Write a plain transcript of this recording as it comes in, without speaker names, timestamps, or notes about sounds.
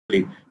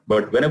obviously,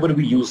 but whenever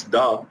we use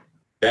the,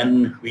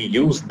 then we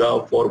use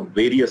the for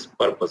various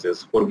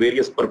purposes. For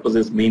various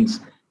purposes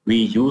means we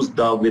use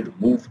the with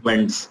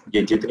movements.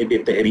 ये जितनी भी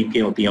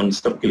तहरीकें होती हैं उन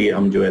सब के लिए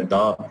हम जो है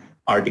the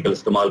article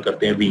इस्तेमाल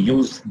करते हैं. We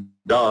use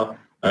the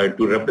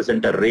to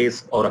represent a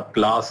race or a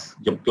class.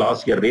 जब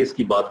class या race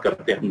की बात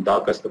करते हैं हम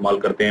the का इस्तेमाल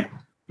करते हैं.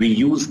 We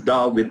use the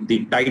with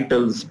the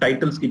titles.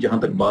 Titles की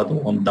जहाँ तक बात हो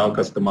हम the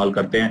का इस्तेमाल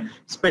करते हैं,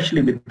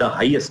 especially with the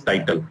highest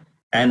title.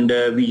 And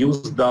we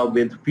use the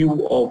with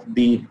few of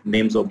the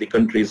names of the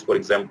countries, for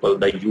example,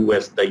 the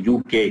US, the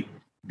UK,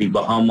 the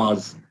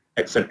Bahamas,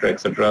 etc.,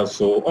 etc.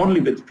 So only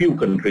with few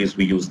countries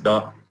we use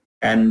the,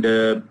 and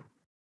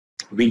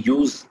we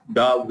use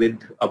the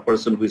with a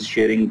person who is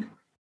sharing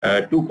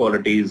two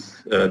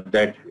qualities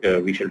that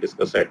we shall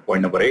discuss at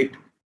point number 8.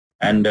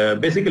 And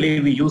basically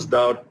we use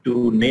the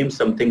to name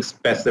something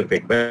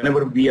specific.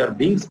 Whenever we are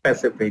being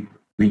specific,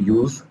 we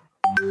use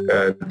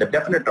the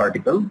definite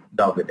article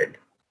the with it.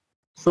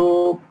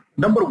 So,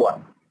 number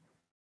 1,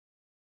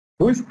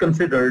 who is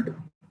considered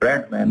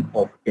Bradman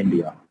of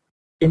India?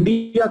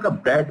 India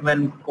का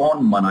Bradman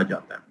कौन माना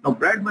जाता है? Now,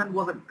 Bradman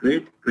was a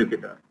great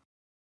cricketer.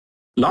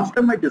 Last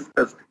time I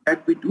discussed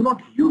that we do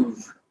not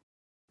use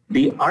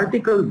the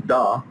article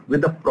the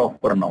with a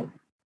proper noun.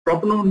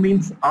 Proper noun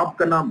means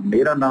आपका नाम,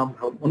 मेरा नाम,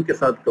 हम उनके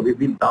साथ कभी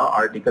भी the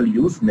article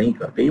use नहीं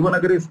करते. Even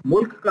अगर इस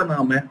मुल्क का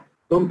नाम है,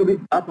 तो हम कभी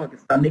the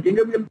पाकिस्तान नहीं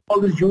कहेंगे. We will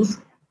always use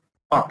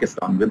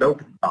Pakistan without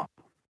the.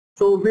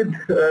 So with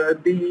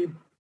the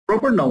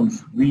proper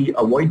nouns, we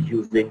avoid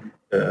using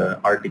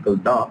article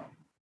the.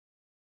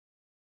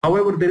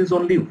 However, there is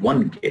only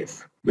one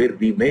case where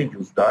we may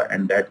use the,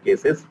 and that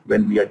case is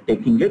when we are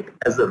taking it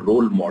as a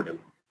role model.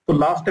 So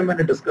last time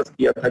मैंने discuss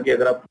किया था कि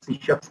अगर आप किसी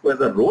शख्स को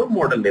as a role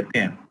model लेते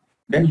हैं,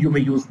 then you may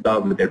use the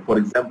with it. For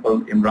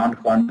example,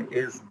 Imran Khan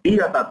is the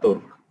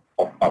Ataturk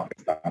of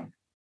Pakistan.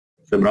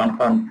 So Imran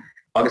Khan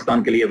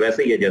Pakistan के लिए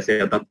वैसे ही है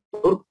जैसे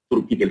Ataturk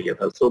तुर्की के लिए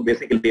था. So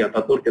basically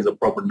Ataturk is a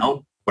proper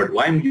noun. But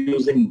why I'm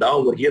using the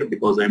over here?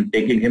 Because I'm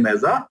taking him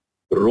as a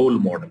role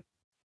model.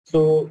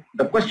 So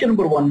the question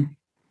number 1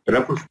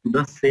 refers to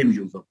the same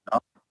use of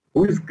the.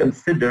 Who is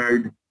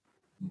considered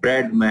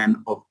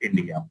Bradman of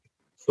India?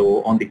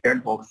 So on the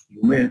chat box,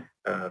 you may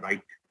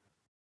write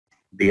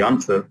the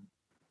answer.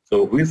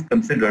 So who is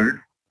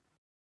considered?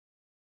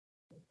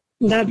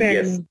 The Bradman.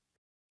 Yes,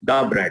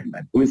 the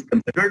Bradman. Who is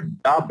considered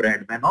the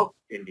Bradman of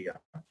India?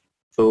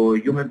 So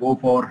you may go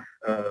for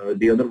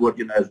the other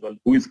version as well.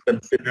 Who is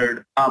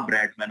considered the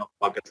Bradman of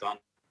Pakistan?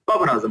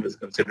 Babar Azam is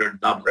considered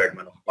the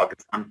Bradman of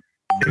Pakistan.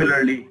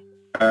 Similarly,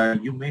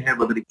 you may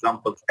have other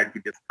examples that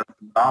we discussed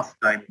last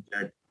time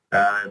that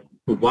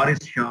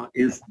Waris Shah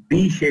is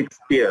the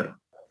Shakespeare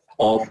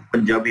of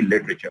Punjabi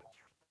literature.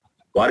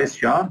 Waris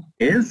Shah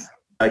is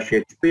the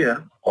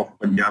Shakespeare of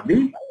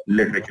Punjabi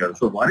literature.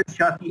 So Waris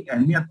Shah की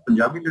अहमियत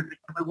Punjabi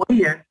literature में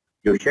वही है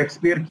जो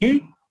Shakespeare की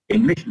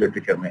English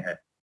literature में है.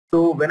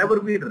 So whenever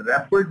we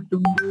refer to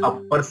a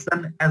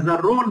person as a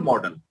role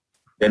model,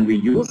 then we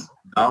use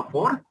the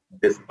for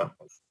this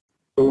purpose.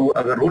 तो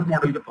अगर रोल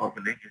मॉडल के तौर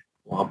पे लेंगे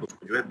तो आप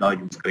उसको जो है द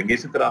यूज करेंगे.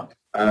 इसी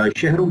तरह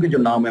शहरों के जो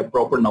नाम है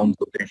प्रॉपर नाउन्स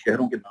होते हैं,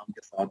 शहरों के नाम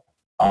के साथ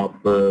आप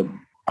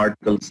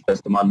आर्टिकल्स का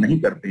इस्तेमाल नहीं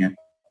करते हैं.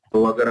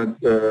 तो अगर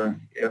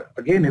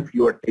again if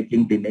you are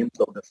taking the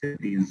names of the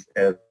cities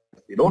as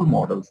the role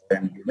models,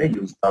 then you may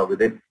use the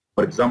with it.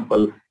 For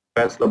example,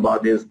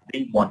 Faisalabad is the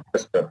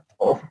Manchester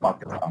of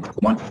Pakistan. So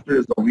Manchester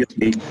is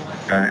obviously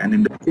an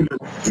industrial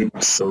city.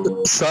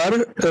 So,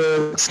 sir,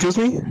 excuse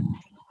me.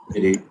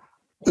 Ji.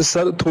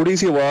 Sir थोड़ी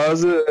सी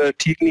आवाज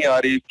ठीक नहीं आ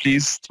रही,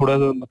 please थोड़ा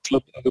सा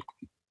मतलब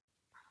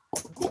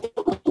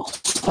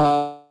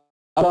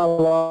अगर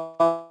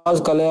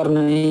आवाज क्लियर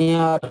नहीं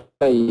आ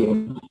रही है.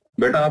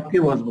 बेटा आपकी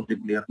आवाज मुझे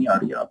क्लियर नहीं आ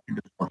रही है, आपकी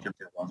डिस्टॉर्शन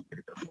से आवाज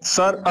क्लियर.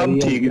 सर अब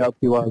ठीक है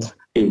आपकी आवाज.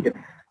 ठीक है.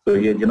 तो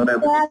ये जिन्होंने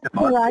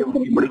आवाज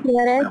बिल्कुल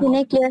क्लियर है,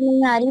 जिन्हें क्लियर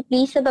नहीं आ रही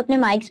प्लीज सब अपने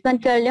माइक्स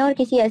बंद कर लें और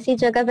किसी ऐसी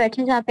जगह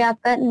बैठें जहाँ पे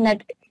आपका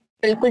नेट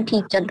बिल्कुल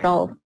ठीक चल रहा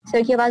हो.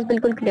 सर की आवाज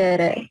बिल्कुल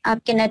क्लियर है,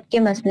 आपके नेट के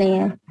मसले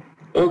हैं.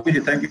 Okay ji,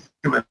 thank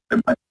you very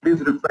much.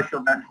 Please refresh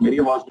your net. मेरी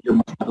आवाज मुझे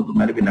मसला था तो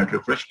मैंने भी नेट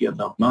रिफ्रेश किया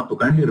था अपना, तो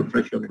kindly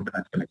refresh your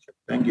internet connection.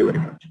 Thank you very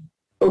much.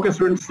 Okay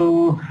students, so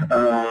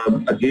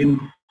again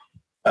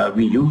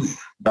we use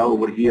the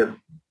over here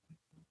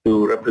to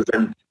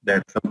represent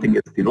that something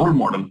is the role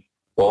model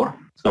for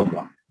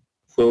someone.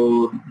 So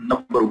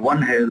number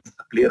 1 has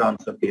a clear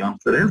answer. The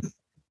answer is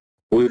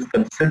who is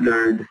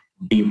considered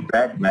the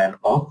Bradman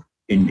of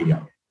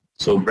India.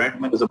 So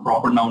Bradman is a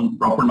proper noun.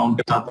 Proper noun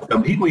के साथ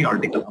कभी कोई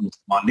article हम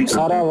इस्तेमाल नहीं करते.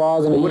 सारा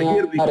आवाज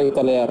नहीं आ रही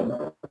clear.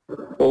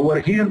 Over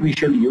here we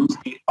shall use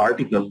the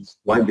articles.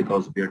 Why?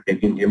 Because we are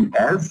taking him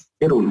as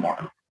a role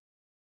model.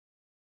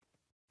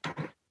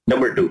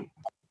 Number 2.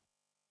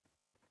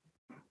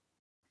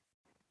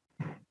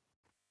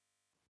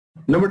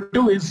 Number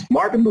 2 is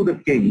Martin Luther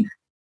King,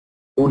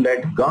 who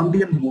led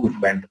Gandhian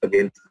movement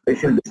against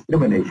racial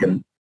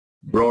discrimination,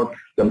 brought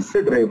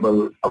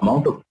considerable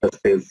amount of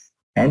justice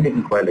and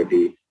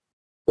equality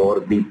for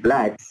the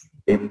blacks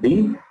in the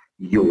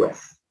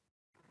US.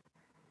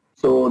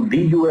 So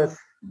the US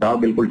दा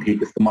बिल्कुल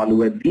ठीक इस्तेमाल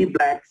हुआ है. The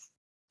blacks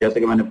जैसे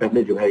कि मैंने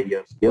पहले जो है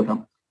ये किया था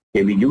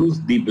कि we use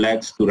the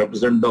blacks to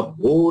represent the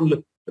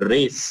whole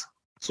raise.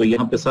 सो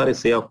यहाँ पे सारे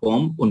सिया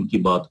कौम उनकी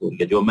बात हो रही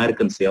है, जो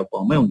अमेरिकन सिया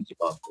कौम है उनकी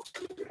बात हो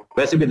रही है।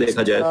 वैसे भी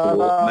देखा जाए तो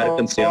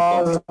अमेरिकन सिया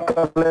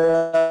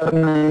कौम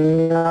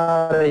नहीं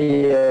आ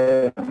रही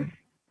है।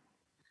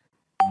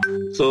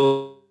 So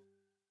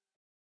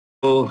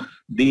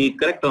the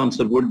correct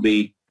answer would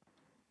be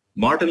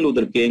Martin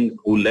Luther King,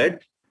 who led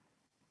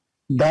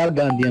The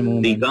Gandhian the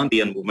movement.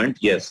 Gandhian movement.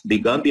 Yes, the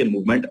Gandhian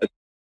movement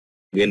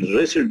against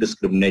racial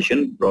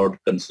discrimination brought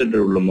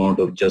considerable amount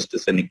of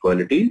justice and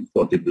equality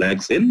for the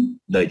blacks in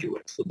the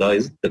US. So that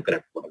is the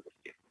correct one over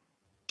here.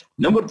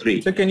 Number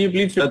 3. So can you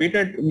please repeat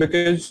it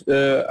because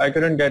I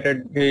couldn't get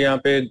it.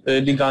 यहाँ पे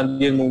the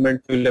Gandhian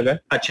movement क्यों लगा?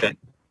 अच्छा.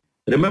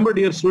 Remember,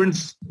 dear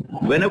students,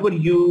 whenever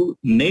you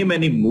name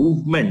any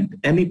movement,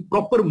 any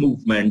proper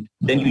movement,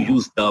 then you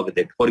use the with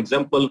it. For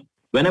example,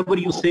 whenever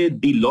you say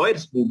the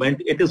lawyers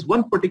movement, it is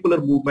one particular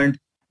movement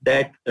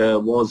that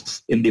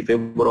was in the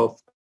favor of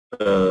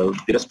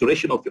the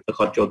restoration of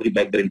Iftikhar Chaudhry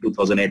back there in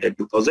 2008 and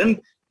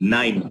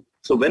 2009.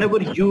 So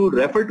whenever you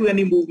refer to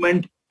any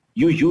movement,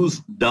 you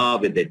use the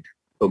with it.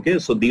 Okay,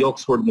 so the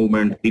Oxford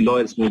movement, the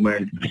lawyers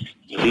movement,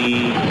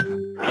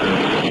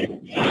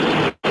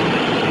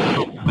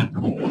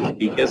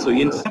 ठीक है, सो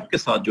इन सब के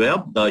साथ जो है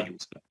आप दा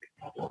use करते हैं।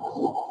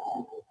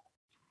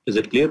 Is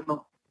it clear now?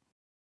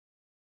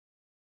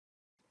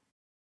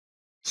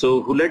 So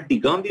who led the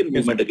Gandhian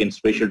movement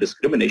against racial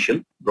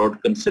discrimination,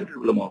 brought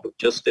considerable amount of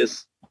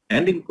justice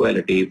and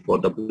equality for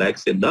the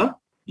blacks in the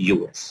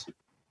US.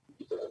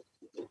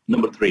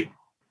 Number 3,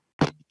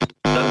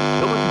 the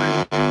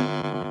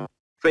government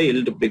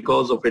failed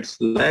because of its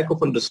lack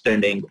of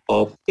understanding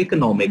of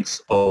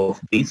economics of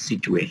the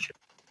situation.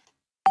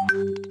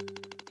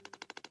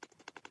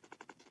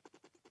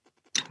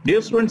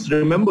 Dear students,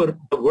 remember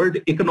the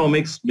word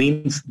economics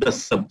means the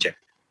subject.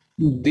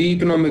 The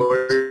economic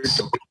word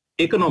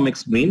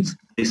economics means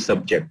the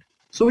subject.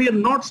 So we are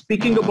not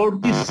speaking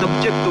about the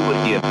subject over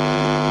here.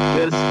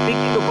 We are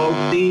speaking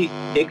about the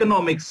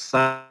economic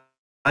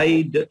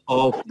side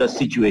of the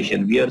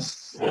situation. We are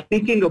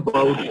speaking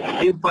about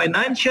the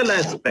financial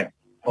aspect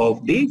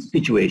of the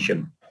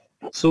situation.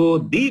 So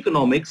the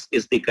economics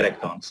is the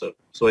correct answer.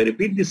 So I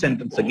repeat the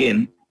sentence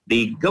again.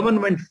 The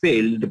government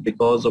failed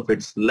because of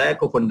its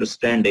lack of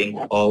understanding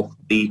of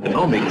the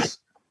economics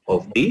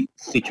of the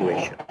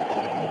situation.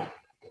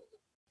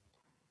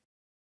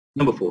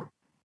 Number 4.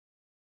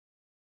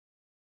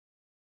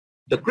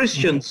 The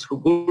Christians who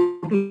go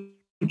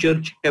to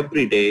church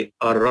every day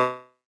are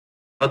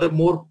rather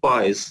more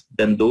pious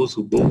than those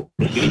who go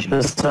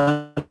occasionally.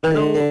 Now,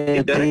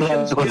 the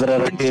directions,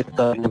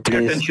 pay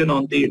attention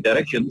on the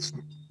directions.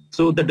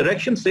 So the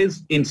direction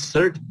says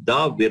insert the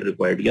where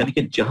required. यानी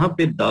कि जहां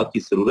पे दा की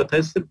जरूरत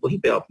है सिर्फ वहीं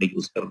पे आपने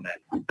यूज करना है,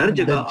 हर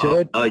जगह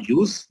आप दा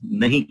यूज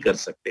नहीं कर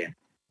सकते हैं.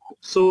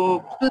 So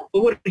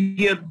over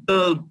here the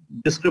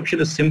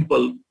description is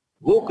simple.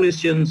 वो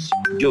क्रिश्चियंस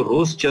जो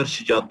रोज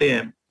चर्च जाते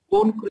हैं वो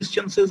उन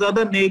क्रिश्चियन से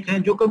ज्यादा नेक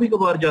हैं जो कभी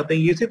कभार जाते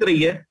हैं. इसी तरह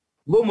ही है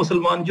वो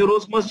मुसलमान जो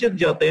रोज मस्जिद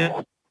जाते हैं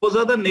वो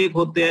ज्यादा नेक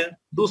होते हैं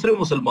दूसरे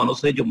मुसलमानों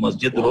से जो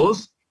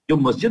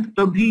मस्जिद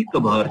कभी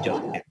कभार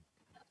जाते हैं.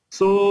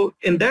 So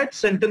in that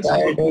sentence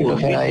we do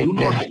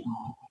not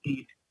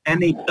need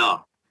any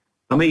da.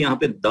 हमें यहाँ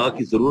पे da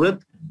की जरूरत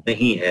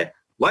नहीं है.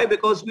 Why?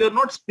 Because we are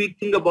not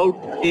speaking about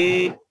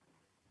a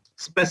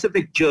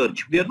specific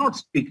church. We are not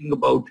speaking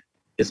about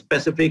a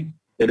specific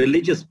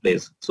religious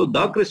place. So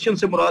the Christian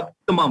से मुराद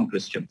तमाम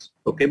Christians.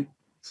 Okay.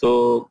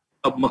 So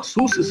अब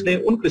मखसूस इसने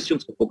उन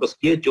Christians को फोकस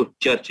किया जो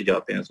चर्च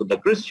जाते हैं. So the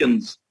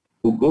Christians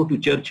who go to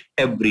church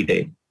every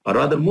day are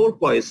rather more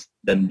pious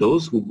than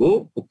those who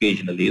go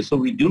occasionally. So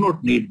we do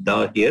not need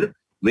the here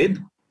with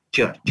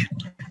church.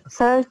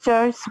 Sir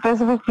church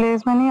specific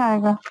place में नहीं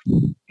आएगा?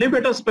 नहीं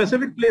बेटा,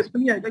 specific place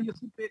में नहीं आएगा. ये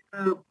सिर्फ एक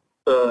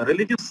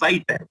रिलीजियस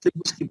साइट है,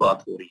 सिर्फ उसकी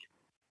बात हो रही है.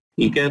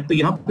 ठीक है, तो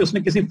यहाँ पे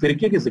उसने किसी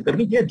फिरके के जिक्र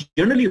नहीं किया.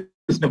 जनरली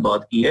उसने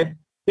बात की है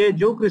कि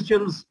जो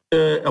क्रिश्चियंस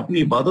अपनी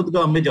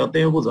इबादतगाह में जाते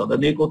हैं वो ज्यादा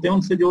नेक होते हैं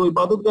उनसे जो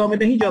इबादतगाह में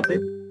नहीं जाते.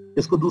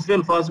 इसको दूसरे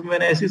अल्फाज में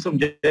मैंने ऐसे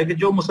समझा है कि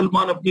जो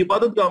मुसलमान अपनी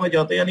इबादतगाह में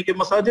जाते हैं यानी कि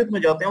मसाजिद में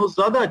जाते हैं वो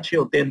ज्यादा अच्छे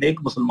होते हैं,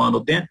 नेक मुसलमान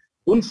होते हैं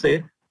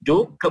उनसे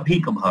जो कभी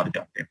कभार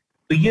जाते हैं.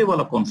 तो ये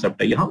वाला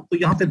कॉन्सेप्ट है यहाँ. तो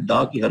यहाँ पे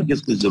दा की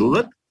हरगिज़ कोई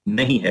जरूरत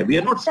नहीं है. We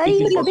are not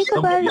speaking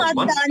about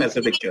one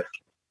specific church.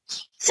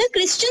 Sir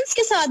Christians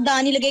के साथ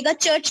दान ही लगेगा,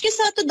 चर्च के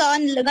साथ तो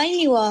दान लगा ही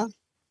नहीं हुआ.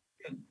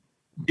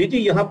 जी,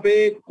 यहाँ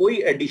पे कोई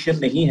एडिशन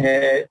नहीं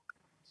है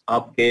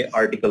आपके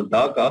आर्टिकल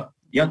दा का.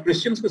 यहाँ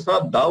क्रिश्चियंस के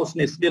साथ दा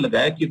उसने इसलिए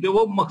लगाया क्योंकि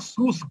वो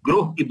मखसूस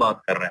ग्रोह की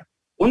बात कर रहा है,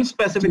 उन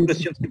स्पेसिफिक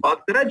क्रिश्चियंस की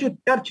बात कर रहा है जो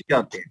चर्च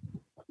जाते हैं.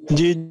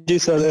 जी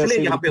सर.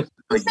 इसलिए यहाँ पे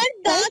सर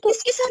दा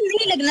किसके साथ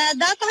नहीं लगना,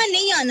 दा कहाँ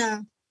नहीं आना?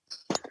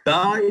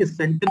 दा इस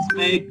सेंटेंस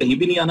में कहीं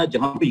भी नहीं आना.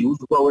 जहाँ पे यूज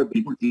हुआ है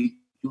बिल्कुल ठीक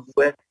यूज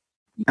हुआ है.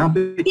 यहाँ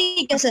पे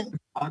ठीक है सर,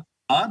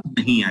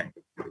 नहीं आए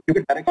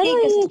क्योंकि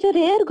ये जो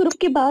रेयर ग्रुप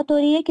की बात हो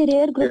रही है कि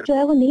रेयर ग्रुप जो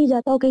है वो नहीं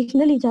जाता,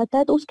 ओकेजनली जाता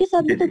है, तो उसके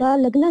साथ भी तो दा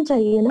लगना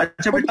चाहिए ना.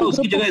 अच्छा बेटा,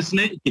 उसकी जगह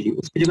इसने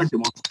उसकी जगह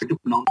डेमोन्स्ट्रेटिव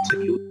प्रोनाउन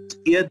से यूज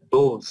किया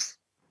दोस.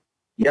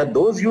 या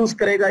दोज यूज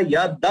करेगा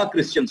या द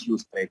क्रिश्चियंस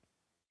यूज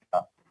करेगा।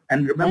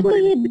 एंड तो रिमेंबर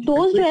ये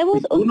दोस्त जो है वो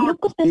उस ग्रुप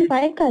को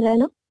स्पेसिफाई कर रहा है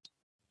ना।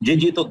 जी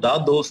जी, तो द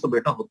दोस्त तो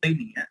बेटा होता ही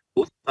नहीं है,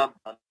 दोस्त के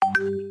साथ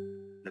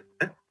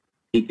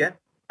ठीक है।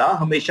 द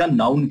हमेशा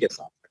नाउन के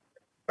साथ,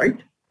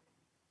 राइट,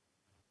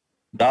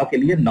 द के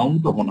लिए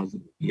नाउन तो होना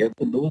जरूरी है।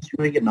 तो दोस्त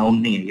जो है ये नाउन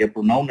नहीं है, ये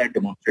प्रोनाउन है,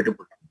 डेमोन्स्ट्रेटिव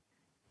प्रोनाउन।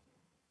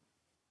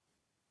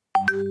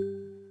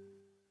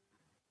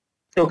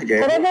 सर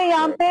अगर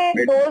यहाँ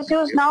पे दोस्त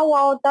यूज ना हुआ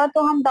होता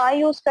तो हम दा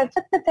यूज कर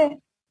सकते थे।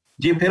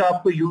 जी, फिर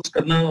आपको यूज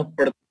करना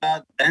पड़ता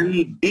देन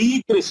दी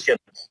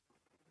क्रिश्चियंस,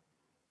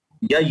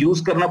 या यूज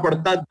करना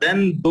पड़ता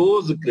then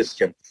those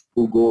Christians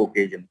who go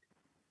occasion.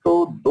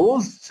 तो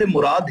दोज से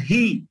मुराद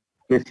ही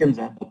क्रिश्चियंस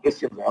हैं, तो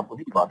क्रिश्चियंस हैं, आप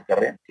उन्हीं की बात कर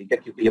रहे हैं, ठीक है,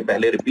 क्योंकि ये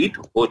पहले रिपीट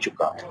हो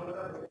चुका है।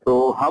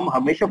 तो हम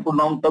हमेशा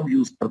प्रोनाउन तब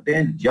यूज करते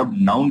हैं जब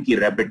नाउन की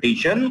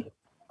रेपिटेशन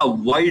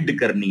अवॉइड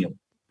करनी हो।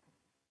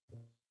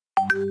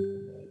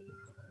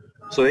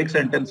 सो एक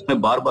सेंटेंस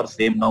में बार बार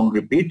सेम नाउन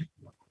रिपीट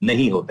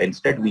नहीं होता,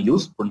 instead we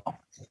use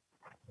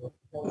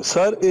pronoun.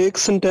 Sir एक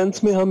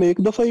सेंटेंस में हम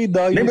एक दफा ही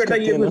दा नहीं यूज बेटा,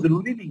 करते ये हैं कोई ना?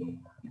 जरूरी नहीं है,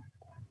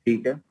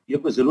 ठीक है, ये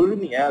कोई जरूरी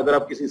नहीं है। अगर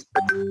आप किसी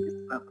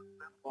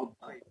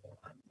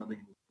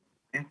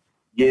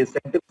ये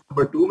सेंटेंस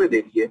नंबर 2 में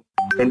देखिए,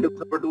 सेंटेंस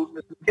नंबर 2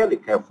 में क्या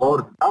लिखा है,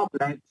 for the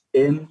blacks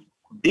in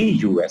the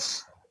US.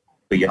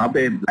 तो यहाँ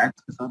पे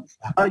ब्लैक्स के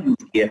साथ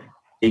यूज किया है,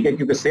 ठीक है,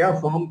 क्योंकि सया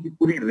फॉर्म की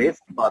पूरी रेस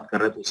की बात कर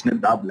रहे हैं, तो उसने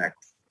द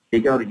ब्लैक्स,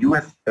 ठीक है। और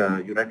यूएस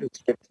यूनाइटेड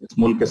स्टेट्स इस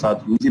मुल्क के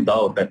साथ यूज ही दा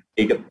होता है,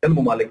 ठीक है। 3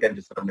 मुमालिक हैं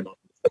जिस तरह हमने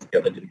डिस्कस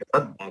किया था जिनके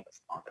साथ दा का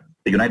इस्तेमाल है,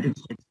 तो United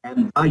states and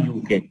the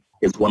UK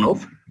is one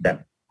of them.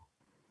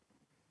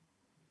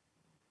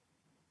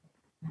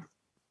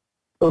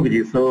 Okay, ji,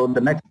 so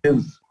the next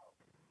is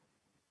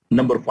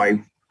number 5.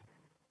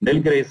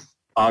 Nilgiris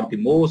are the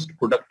most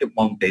productive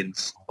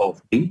mountains of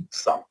the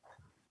south.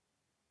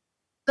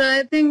 तो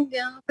आई थिंक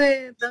यहाँ पे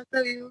दा का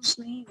यूज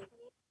नहीं है।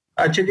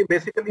 अच्छा जी,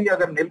 बेसिकली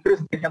अगर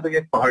नीलगिरिस देखें तो ये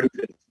एक पहाड़ी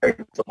है,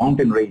 it's a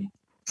mountain range.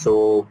 So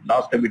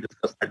last time we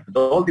discussed that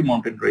with all the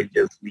mountain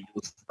ranges we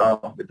use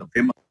with the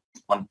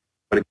famous one,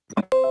 for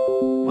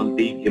example,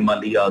 the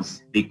Himalayas,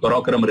 the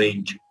Karakoram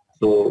range.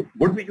 So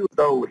would we use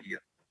that over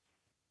here?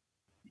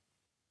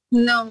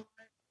 No.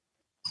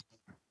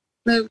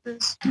 The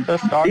Nilgiris,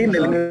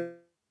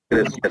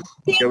 yes.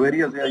 The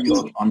areas where you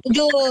are on.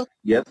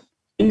 Yes.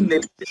 The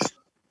Nilgiris.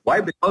 Why?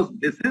 Because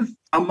this is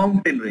a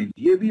mountain range.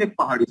 ये भी एक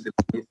पहाड़ी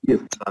सिलसिला है, इसलिए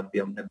इसके साथ भी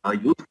हमने दा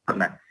यूज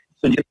करना है।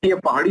 तो जितने ये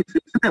पहाड़ी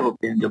सिलसिले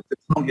होते हैं, जब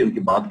सिलसिलों की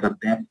उनकी बात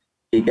करते हैं,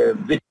 ठीक है,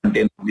 which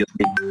contains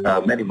obviously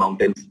many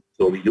mountains,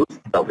 so we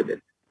use दा with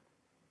it.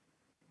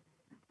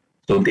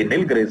 So the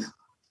Nilgiris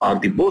are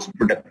the most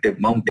productive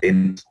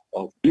mountains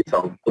of the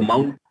south. तो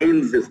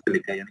mountains इससे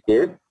लिखा है, यानी कि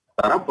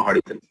सारा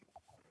पहाड़ी सिलसिला।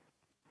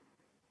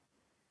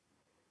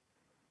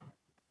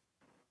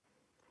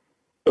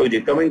 So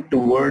coming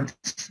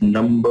towards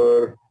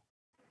number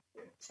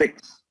 6,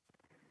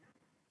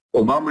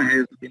 Obama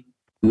has been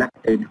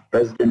elected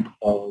president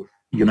of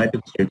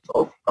United States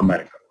of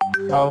America.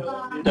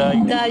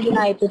 The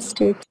United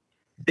States.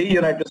 The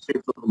United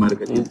States of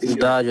America.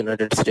 The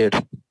United States.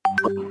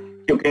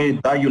 क्योंकि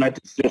the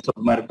United States of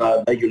America,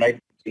 the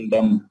United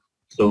Kingdom,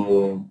 so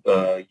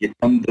ये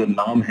चंद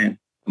नाम हैं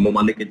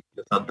ममालिक के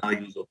जिनके साथ दा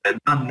use होता है।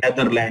 The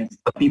Netherlands,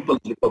 the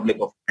People's Republic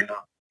of China,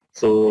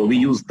 so we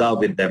use da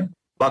with them.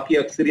 बाकी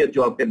अक्सरियत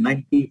जो आपके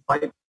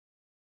 95%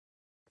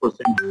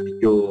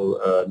 जो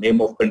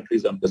नेम ऑफ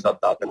कंट्रीज है उनके साथ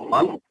दा का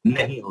इस्तेमाल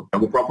नहीं होता,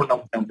 वो प्रॉपर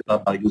नाउन है, उनके साथ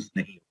दा यूज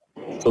नहीं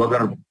होता। तो अगर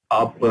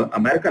आप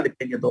अमेरिका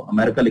लिखेंगे तो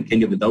अमेरिका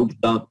लिखेंगे विदाउट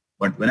दा,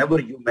 but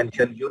whenever you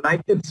mention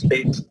United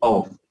states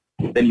of,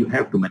 then you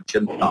have to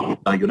mention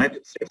the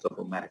United States of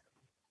America.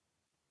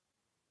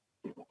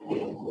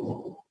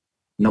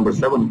 Number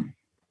 7,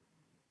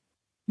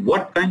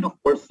 what kind of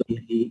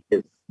person he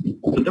is.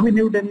 So do we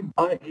need any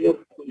da here?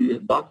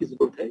 Da की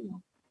जरूरत है?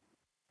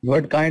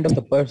 What kind of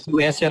the person?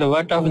 Yes, sir.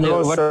 What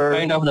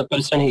kind of the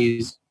person he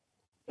is?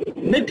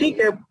 नहीं, ठीक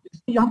है,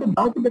 यहाँ पे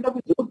दा की बेटा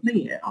कोई जरूरत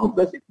नहीं है, आप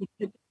वैसे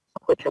पूछिए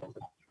सबका शख्स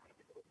है,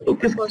 तो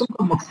किस किस्म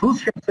का मखसूस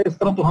शख्स है, इस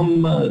तरह तो हम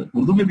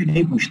उर्दू में भी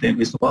नहीं पूछते हैं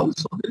कोई सवाल।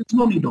 So there is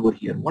no need over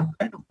here. What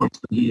kind of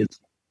person he is?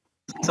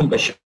 किस किस्म का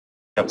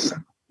शख्स है,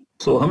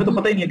 so हमें तो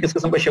पता ही नहीं है किस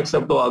किस्म का शख्स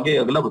है, तो आगे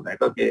अगला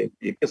बताएगा कि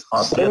ये किस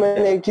खास। सर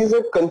मैंने एक चीज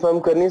कंफर्म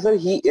करनी है सर,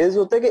 ही इज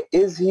होता है कि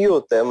इज ही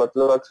होता है?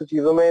 मतलब अक्सर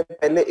चीजों में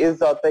पहले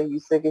इज आता है ही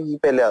से, कि ही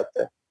पहले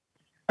आता है?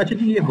 अच्छा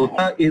जी, ये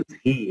होता इज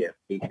ही है,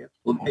 ठीक है,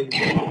 होता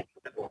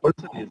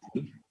person is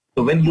he.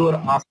 So when you are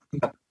asking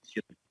a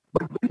question,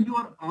 but when you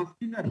are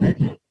asking a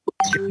question,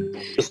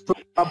 तो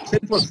आप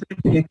सिर्फ और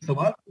सिर्फ एक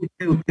सवाल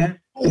पूछते होते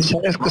हैं।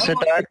 सर इसको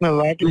स्टार्ट में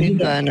वाट नहीं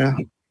था ना,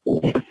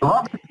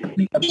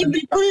 ये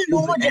बिल्कुल लो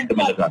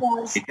लगा,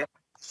 ठीक है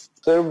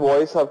सर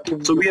वॉइस आपकी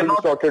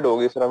डिस्टॉर्टेड हो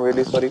गई sir, I am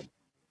really sorry.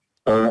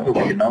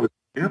 Okay, now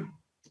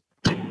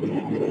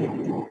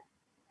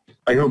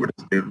I hope it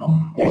is clear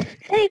now.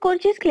 Sir एक और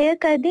चीज क्लियर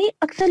कर दी,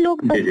 अक्सर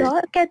लोग दा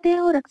कहते हैं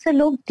और अक्सर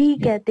लोग दी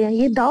कहते हैं,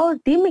 ये दा और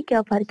दी में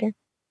क्या फर्क है?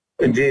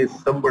 जी,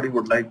 somebody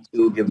would like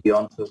to give the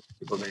answer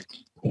because I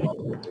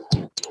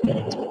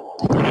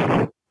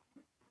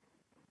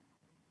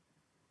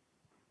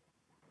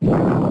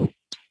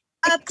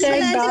आपको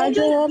सुना है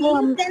जो है वो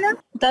हम ना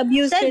तब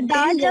यूज सर करते दा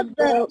हैं जब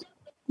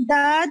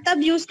दा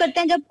तब यूज करते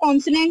हैं जब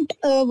कॉन्सोनेंट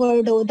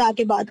वर्ड हो दा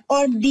के बाद,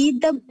 और दी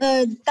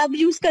तब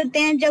यूज करते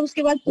हैं जब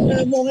उसके बाद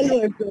वोवल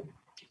वर्ड हो।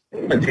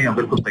 जी हाँ,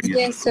 बिल्कुल सही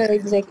है। यस सर,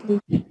 एग्जैक्टली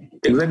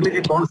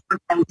जी कॉन्स्टेंट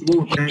साउंड्स वो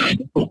होते हैं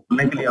जिनको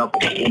बोलने के लिए आपको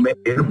मुंह में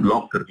एयर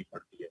ब्लॉक करनी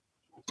पड़ती है।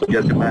 तो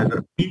जैसे मैं अगर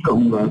बी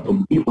कहूंगा तो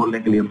बी बोलने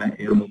के लिए मैं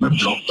एयर मुंह में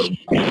ब्लॉक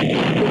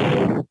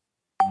करूंगा।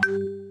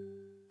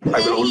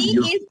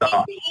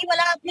 ये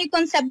वाला आपने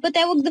कॉन्सेप्ट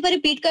बताया वो एक दफा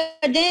रिपीट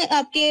कर दें,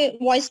 आपके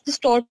वॉइस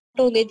डिस्टॉर्ट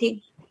हो गई थी।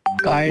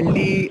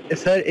 काइंडली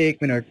सर, एक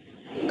मिनट,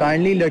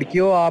 काइंडली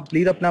लड़कियों आप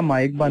प्लीज अपना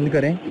माइक बंद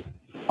करें।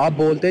 आप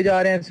बोलते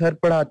जा रहे हैं, सर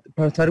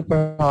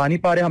पढ़ा नहीं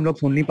पा रहे, हम लोग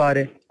सुन नहीं पा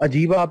रहे,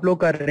 अजीब आप लोग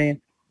कर रहे हैं।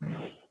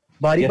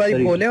 बारी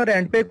बारी बोले और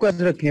एंड पे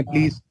क्वेश्चन रखें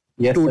प्लीज।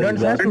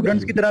 स्टूडेंट्स हैं,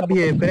 स्टूडेंट्स की तरह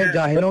बिहेव करें,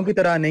 जाहिलों की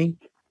तरह नहीं।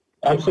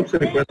 आप सबसे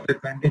रिक्वेस्ट है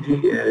काइंडली जी,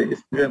 इस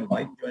जो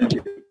माइक जो है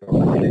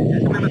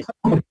मैं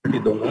सबको अपॉर्चुनिटी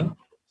दूंगा,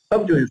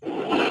 सब जो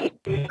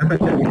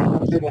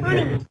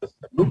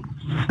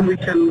we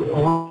shall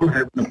all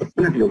have an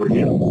opportunity over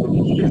here.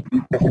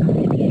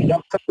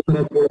 आप सबको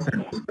थोड़ा सा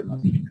एडजस्ट करना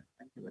चाहिए।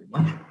 Thank you very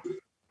much.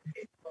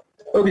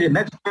 Okay,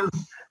 next is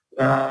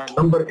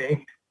number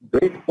 8.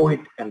 Great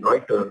poet and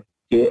writer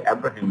K.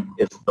 Abraham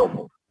is no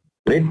more.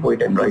 Great poet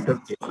and writer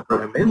K.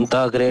 Abraham is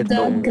The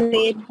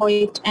great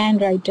poet and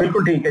writer.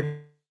 बिल्कुल ठीक है।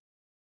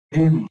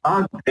 The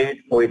great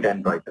poet and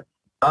writer.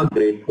 The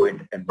great poet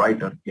and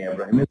writer K.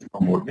 Abraham is no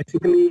more.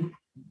 Basically,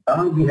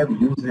 we have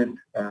used it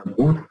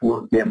both for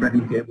K.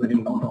 Abraham. K. Abraham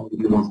not only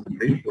he was the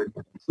great poet,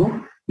 but also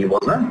he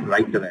was a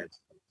writer as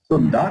well. So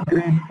the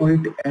great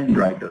poet and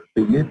writer. तो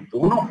ये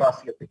दोनों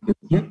खासियतें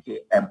किसकी है? K.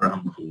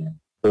 Abraham की है।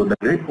 So the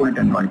great poet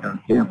and writer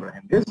K.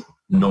 Abraham is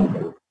no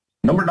more.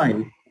 Number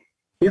 9.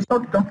 He is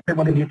not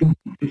comfortable in eating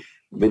fish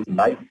with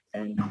knife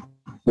and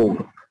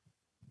fork.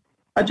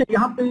 अच्छा,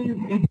 यहाँ पे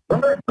एक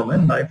टर्म है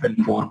नाइफ एंड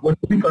फोर्क। वो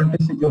भी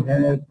कंटेक्स्ट से जो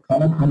है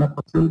खाना खाना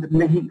पसंद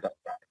नहीं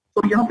करता है।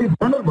 तो यहाँ पे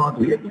जनरल बात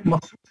हुई है कि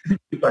मखसूस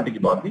किसी कांटे की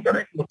बात नहीं कर रहा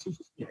है, कि मखसूस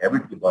उसकी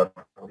हैबिट की बात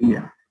हो रही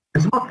है।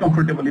 It's not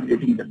comfortable in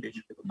eating the dish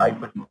with a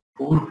knife and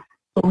fork,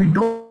 so we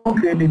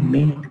don't really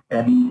need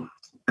any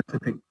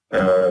specific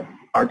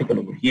article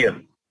over here.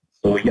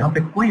 So यहाँ पे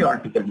कोई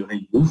आर्टिकल जो है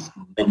यूज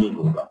नहीं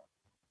होगा।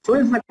 So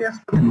is the case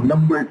with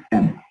number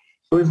 10.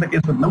 So is the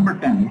case with number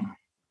 10.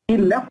 He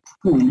left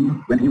school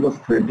when he was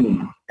 13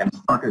 and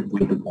started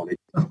going to college.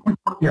 School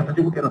छोड़ दिया था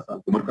जब वो 13 साल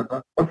की उम्र का था,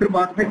 और फिर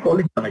बाद में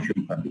कॉलेज जाना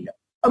शुरू कर दिया।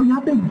 अब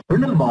यहाँ पे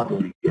जनरल बात हो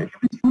रही है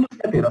कि स्कूल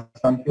से 13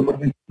 साल की उम्र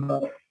में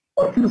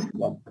और फिर उसके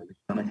बाद कॉलेज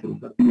जाना शुरू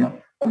कर दिया।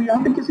 अब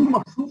यहाँ पे किसी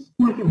मखसूस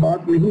स्कूल की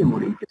बात नहीं हो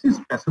रही, किसी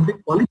स्पेसिफिक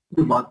कॉलेज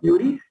की बात नहीं हो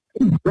रही,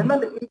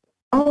 जनरल एक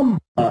आम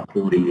बात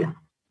हो रही है।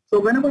 So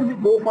whenever we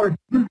go for a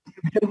general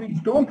description, we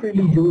don't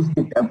really use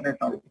the definite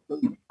article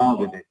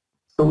with it.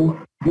 So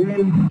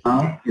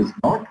is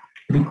not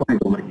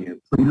required over here.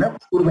 So he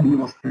left school when he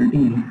was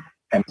 13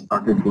 and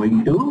started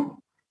going to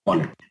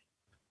college.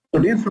 So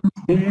these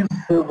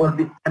were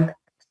the 10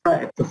 extra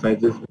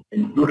exercises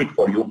included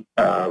for you,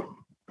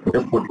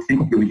 just for the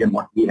same division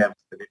what we have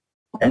studied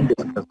and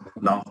discussed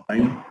last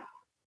time.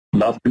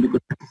 Last time we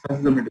could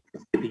exercises में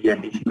discuss की थी,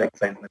 additional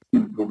exercise में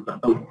include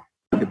करता हूँ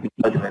ताकि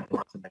पिछला जो है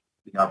थोड़ा सा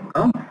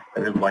आपका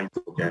रिवाइज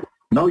हो जाए।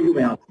 Now you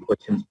may ask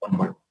questions one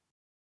by one.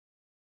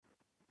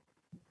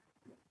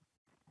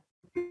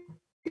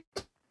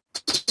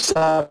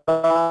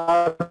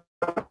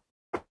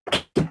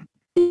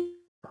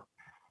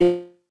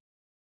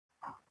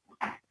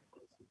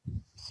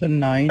 Sir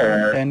 9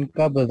 और 10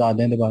 का बता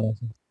दें दोबारा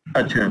से।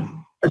 अच्छा,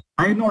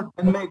 9 और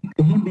 10 में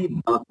कहीं भी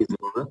बात की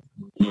जरूरत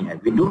नहीं है।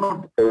 We do not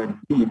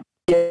need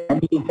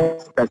any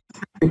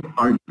specific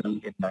article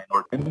in 9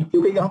 और 10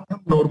 क्योंकि यहाँ पे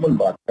हम नॉर्मल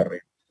बात कर रहे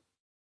हैं।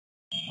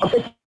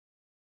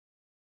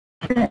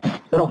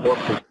 जरा गौर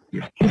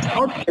करिए, it's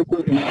not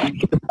able to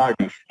eat the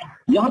dardish.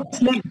 यहाँ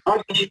इसने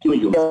dardish क्यों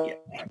यूज किया?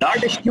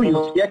 Dardish क्यों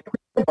यूज किया?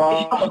 क्योंकि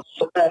dardish का मतलब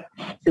होता है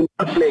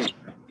simple plate.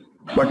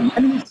 But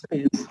when he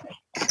says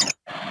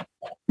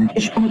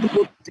dish का मतलब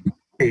होता है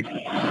plate.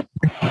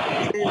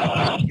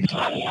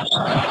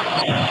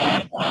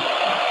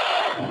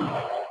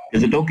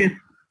 Is it okay?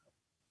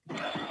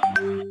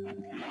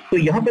 तो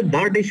यहाँ पे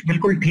dardish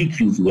बिल्कुल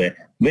ठीक यूज हुआ है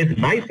with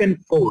knife and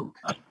fork.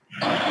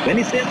 When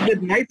he says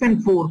with knife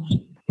and fork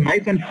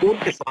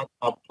के साथ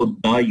आपको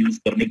दा यूज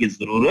करने की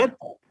जरूरत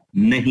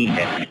नहीं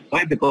है।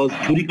 Why? Because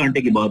छुरी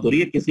कांटे की बात हो रही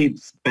है, किसी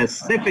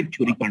स्पेसिफिक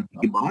छुरी कांटे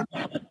की बात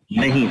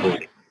नहीं हो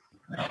रही।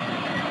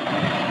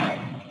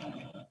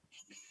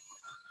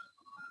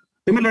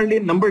 Similarly,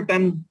 number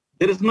 10,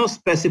 there is no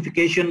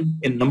specification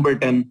in number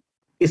 10.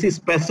 किसी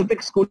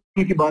स्पेसिफिक स्कूल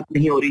की बात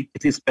नहीं हो रही,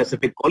 किसी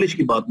स्पेसिफिक कॉलेज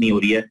की बात नहीं हो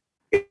रही है।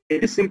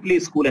 It is simply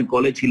school and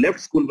college. He left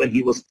school when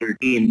he was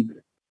 13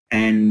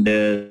 and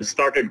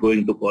started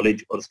going to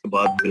college, और उसके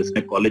बाद फिर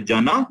उसने कॉलेज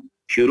जाना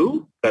शुरू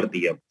कर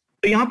दिया।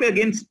 तो यहाँ पे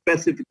अगेन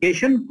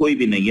स्पेसिफिकेशन कोई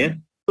भी नहीं है,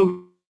 तो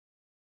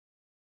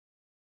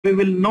we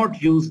will not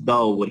use the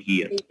over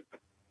here.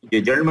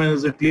 ये gentlemen,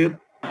 is it clear?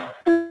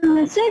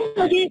 Sir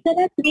मुझे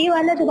जरा ये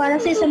वाला दोबारा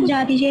से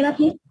समझा दीजिएगा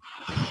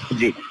प्लीज।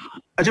 जी,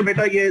 अच्छा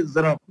बेटा ये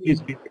जरा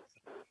please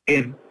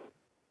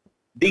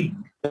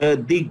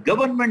the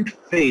government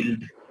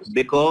failed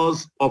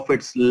because of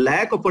its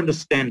lack of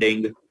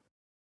understanding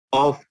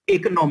of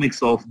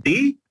economics of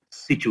the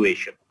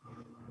situation.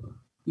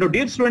 Now,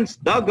 dear students,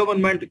 the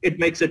government, it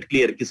makes it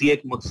clear, किसी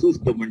एक मखसूस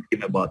गवर्नमेंट की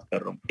मैं बात कर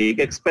रहा हूँ,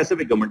 एक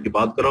स्पेसिफिक गवर्नमेंट की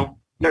बात कर रहा हूँ,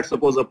 लेट्स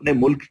सपोज अपने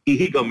मुल्क की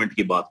ही गवर्नमेंट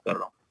की बात कर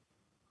रहा हूँ.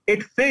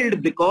 It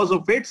failed because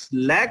of its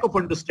lack of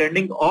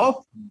understanding of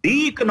the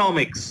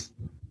economics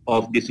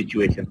of the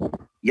situation.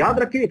 याद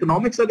रखिए,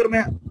 इकोनॉमिक्स अगर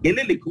मैं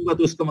अकेले लिखूंगा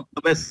तो इसका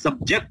मतलब है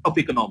सब्जेक्ट ऑफ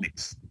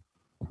इकोनॉमिक्स.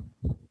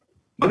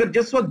 मगर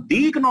जिस वक्त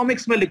दी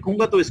इकोनॉमिक्स में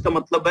लिखूंगा तो इसका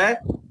मतलब है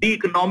दी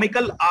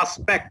economical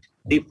aspect,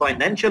 the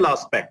financial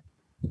aspect.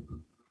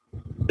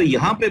 तो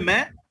यहां पे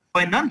मैं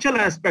फाइनेंशियल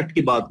एस्पेक्ट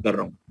की बात कर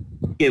रहा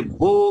हूं कि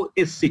वो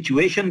इस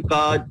सिचुएशन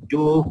का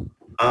जो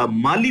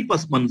माली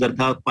पस मंजर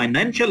था,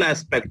 फाइनेंशियल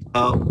एस्पेक्ट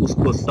था,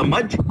 उसको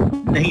समझ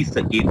नहीं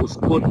सकी,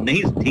 उसको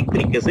नहीं ठीक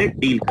तरीके से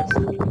डील कर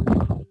सकी.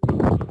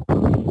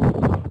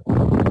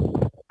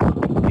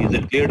 Is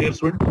it clear dear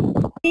student?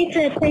 ठीक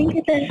है, thank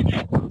you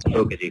sir.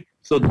 Okay ji.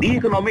 So the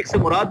economics से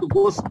मुराद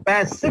वो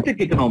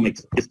स्पेसिफिक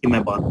इकोनॉमिक्स जिसकी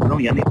मैं बात कर रहा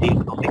हूं, यानी दी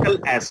economical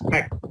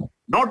aspect,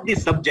 not the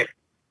subject.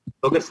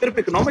 तो अगर सिर्फ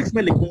इकोनॉमिक्स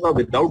में लिखूंगा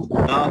without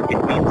the, it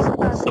means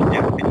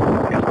subject.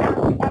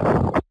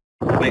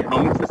 मैं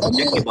इकोनॉमिक्स के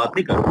सब्जेक्ट की बात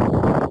नहीं करूंगा.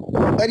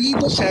 सर ये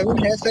तो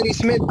 7 है सर,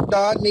 इसमें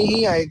दा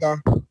नहीं आएगा.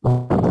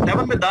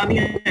 7 में दा नहीं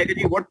आएगा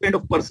जी. What kind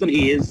of person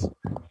he is,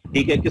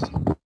 ठीक है, किस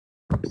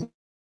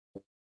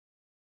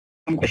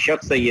का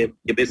शख्स है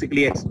ये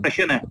बेसिकली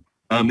एक्सप्रेशन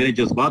है मेरे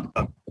जज्बात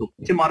का. तो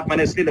अच्छे मार्क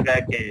मैंने इसलिए लगाया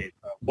कि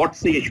व्हाट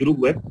से ये शुरू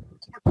हुआ है.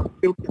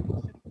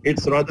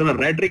 It's rather a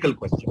रेटरिकल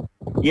question.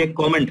 ये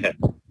कमेंट है.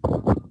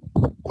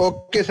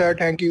 Okay sir,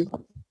 thank you.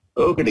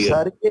 Okay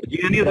dear. Ji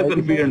any other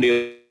confusion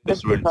dear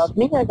students? साथ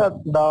नहीं आएगा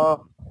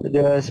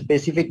द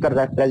स्पेसिफिक कर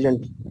रहा है प्रेजेंट.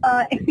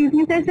 एक्सक्यूज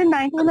मी सर,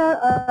 9 वाला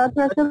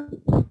थोड़ा सा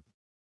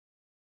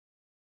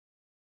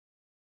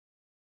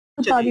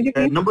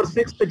नंबर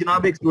 6 पे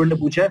जनाब एक स्टूडेंट ने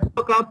पूछा है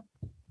तो आप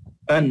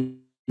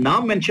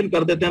नाम मेंशन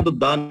कर देते हैं तो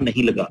दा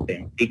नहीं लगाते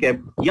हैं. ठीक है,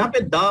 यहाँ पे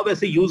दा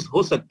वैसे यूज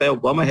हो सकता है.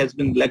 ओबामा हैज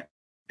बीन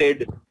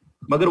इलेक्टेड,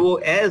 मगर वो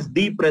as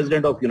the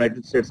president of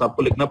United states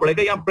आपको लिखना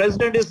पड़ेगा. यहाँ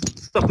प्रेसिडेंट इज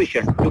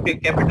सफिशिएंट, क्योंकि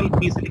कैपिटल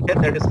पी से लिखा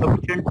है, that is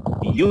sufficient.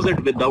 Use it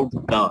without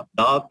दा.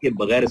 दा के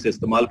बगैर इसे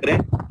इस्तेमाल करें,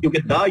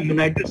 क्योंकि दा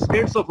यूनाइटेड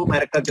स्टेट्स ऑफ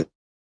अमेरिका के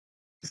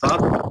साथ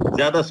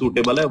ज्यादा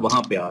सूटेबल है,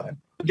 वहां पे आ रहा है.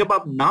 जब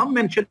आप नाम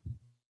मेंशन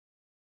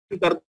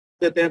कर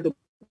देते हैं तो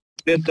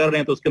फिर कर रहे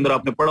हैं तो उसके अंदर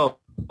आपने पढ़ा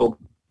होगा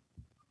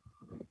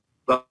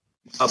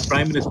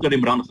प्राइम मिनिस्टर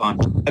इमरान खान.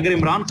 अगर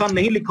इमरान खान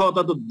नहीं लिखा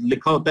होता तो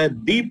लिखा होता है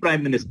दी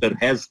प्राइम मिनिस्टर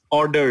हैज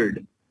ऑर्डर्ड.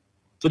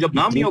 तो जब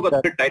नाम नहीं होगा तो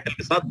फिर टाइटल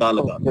के साथ दा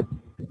लगा.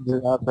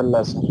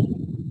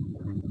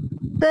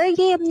 सर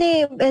ये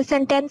अपने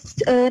सेंटेंस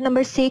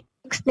नंबर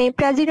 6 में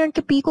प्रेसिडेंट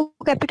के पी को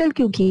कैपिटल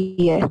क्यों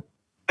की है?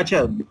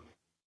 अच्छा,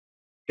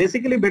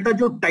 बेसिकली बेटा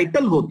जो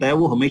टाइटल होता है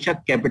वो हमेशा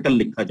कैपिटल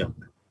लिखा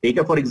जाता है. ठीक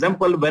है, for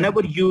example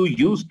whenever you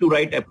used to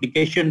write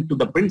application to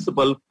the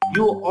principal,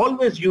 you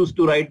always used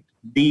to write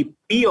the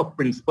P of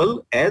principal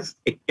as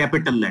a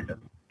capital letter.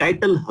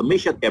 Title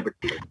हमेशा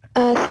कैपिटल है.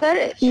 सर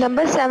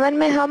नंबर 7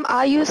 में हम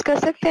आर यूज कर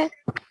सकते हैं.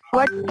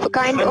 What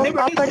kind of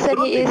a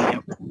person he is?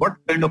 What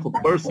kind of a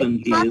person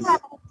he is?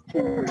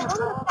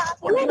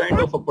 What kind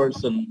of a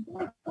person?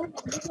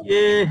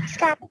 ये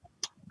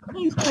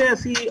इस पे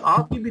ऐसी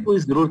आपकी भी कोई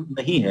जरूरत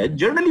नहीं है.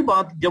 जर्नली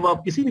बात, जब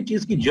आप किसी भी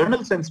चीज की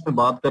जर्नल सेंस में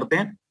बात करते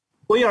हैं,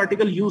 कोई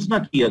आर्टिकल यूज ना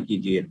किया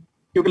कीजिए,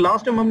 क्योंकि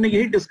लास्ट टाइम हमने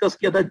यही डिस्कस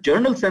किया था,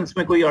 जर्नल सेंस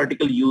में कोई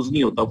आर्टिकल यूज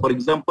नहीं होता. For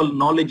example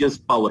knowledge is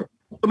power,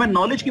 तो मैं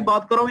नॉलेज की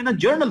बात कर रहा हूं इन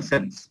जर्नल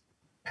सेंस.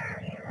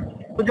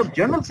 तो जब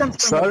जर्नल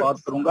सेंस में बात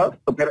करूंगा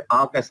तो फिर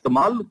आ का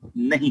इस्तेमाल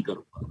नहीं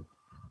करूंगा.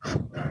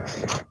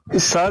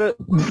 सर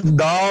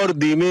दा और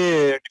दी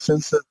में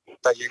डिफरेंस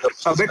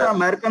बताइएगा. बेटा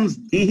अमेरिकन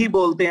दी ही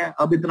बोलते हैं.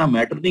 अब इतना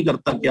मैटर नहीं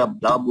करता कि आप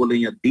दा बोले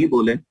या दी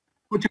बोले.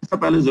 कुछ ऐसा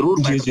पहले जरूर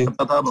मैटर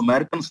करता था, अब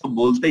अमेरिकन तो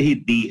बोलते ही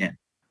दी है.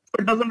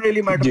 It doesn't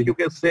really matter,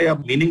 क्योंकि इससे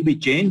अब मीनिंग भी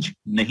चेंज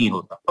नहीं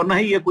होता, और ना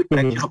ही ये कोई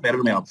करेक्शन ऑफ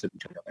एरर में आपसे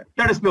पूछा जाता है.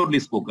 That is purely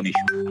spoken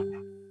issue.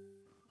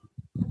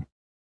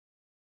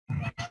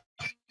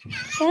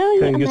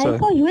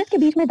 America और यूएस के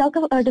बीच में दा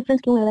का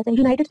डिफरेंस क्यों है? वैसे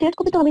यूनाइटेड स्टेट्स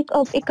को भी तो हम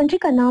एक कंट्री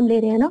का नाम ले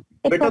रहे हैं ना.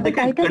 बेटा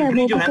देखिए,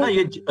 कंट्री जो है ना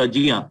ये,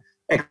 जी हाँ,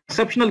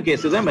 एक्सेप्शनल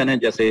केसेस है. मैंने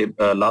जैसे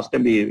लास्ट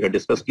टाइम भी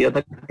डिस्कस किया था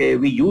कि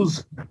वी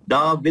यूज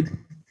दा with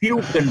few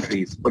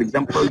countries. For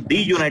example, the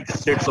United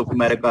States of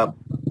America,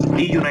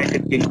 the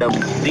United Kingdom,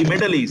 the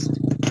Middle East,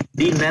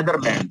 the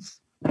Netherlands,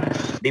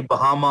 the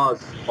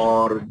Bahamas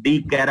और the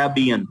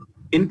Caribbean.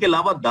 इनके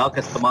अलावा दा का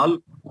इस्तेमाल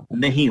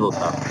नहीं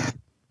होता.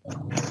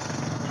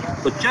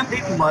 तो चंद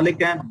ही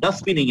ममालिक हैं,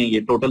 10 भी नहीं है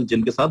ये टोटल,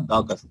 जिनके साथ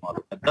दा का इस्तेमाल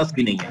होता है. 10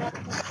 भी नहीं है.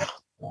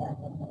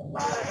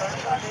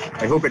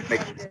 I hope it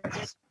makes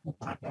sense.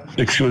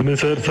 Excuse me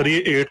sir,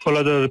 ये 8th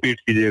वाला जरा रिपीट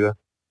कीजिएगा.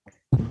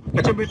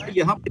 अच्छा बेटा,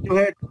 यहाँ पे जो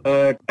है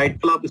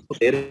टाइटल आप इसको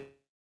दे रहे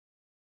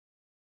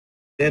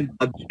हैं,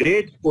 the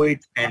great poet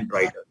and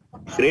writer.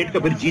 Great का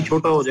फिर जी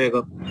छोटा हो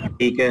जाएगा.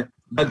 ठीक है,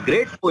 the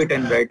great poet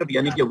and writer,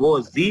 यानी कि वो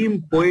अजीम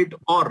पोइट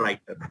और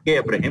राइटर के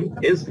अब्राहम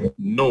इज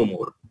नो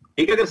मोर.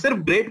 ठीक है, अगर सिर्फ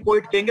ग्रेट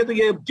पोइट कहेंगे तो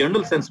ये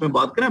जनरल सेंस में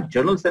बात करें, आप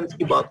जनरल सेंस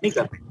की बात नहीं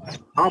कर रहे,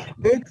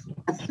 आप एक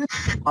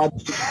स्पेसिफिक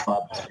आदमी की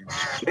बात कर रहे हैं।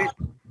 ग्रेट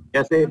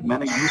जैसे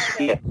मैंने यूज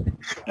किया,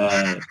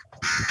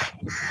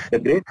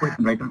 the great poet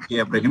and writer के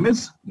अब्राहम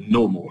इज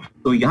नो मोर,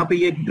 तो यहाँ पे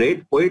ये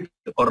ग्रेट पोइट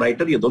और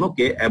राइटर ये दोनों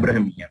के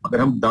अब्राहम ही है,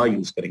 अगर हम द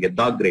यूज करेंगे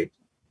द ग्रेट,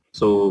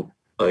 सो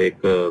एक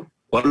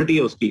क्वालिटी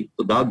है उसकी,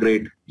 तो द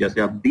ग्रेट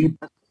जैसे आप दी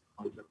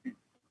करते हैं,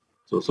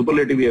 सो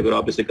सुपरलेटिव भी अगर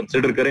आप इसे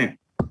कंसिडर करें,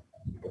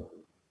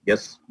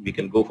 yes we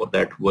can go for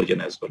that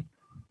version as well.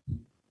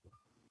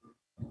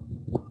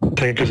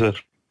 Thank you sir.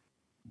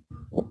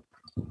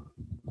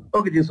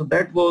 Okay ji, so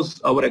that was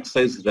our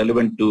exercise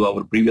relevant to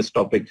our previous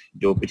topic,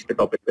 जो पिछले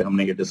टॉपिक पे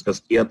हमने ये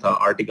डिस्कस किया था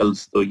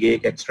आर्टिकल्स, तो ये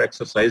एक एक्स्ट्रा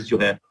एक्सरसाइज जो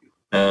है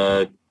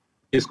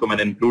इसको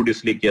मैंने इंक्लूड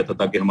इसलिए किया था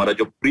ताकि हमारा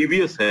जो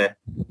प्रीवियस है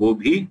वो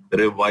भी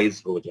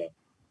रिवाइज हो जाए.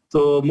 So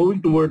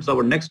moving towards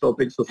our next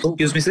topic, so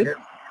excuse me sir.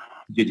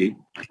 Ji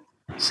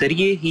sir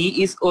ये ही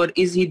इज और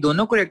इज ही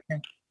दोनों करेक्ट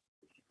हैं?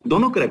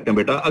 दोनों करेक्ट हैं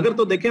बेटा. अगर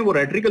तो देखें वो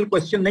रेटरिकल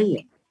क्वेश्चन नहीं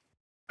है,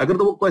 अगर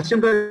तो वो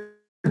क्वेश्चन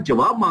का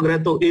जवाब मांग रहा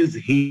है तो इज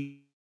ही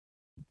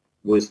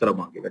वो इस तरह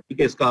मांगेगा, ठीक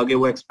है, इसका आगे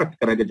वो एक्सपेक्ट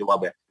करेगा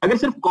जवाब है. अगर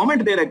सिर्फ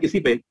कमेंट दे रहा है किसी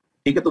पे,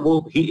 ठीक है, तो वो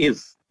he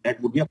is,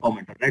 that would be a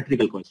comment,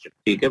 रेटरिकल question,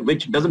 ठीक है,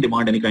 which doesn't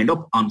demand any kind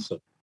of answer.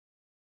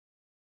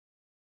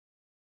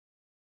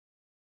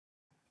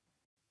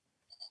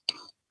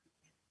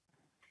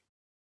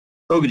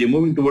 Okay ji,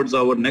 moving towards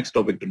our next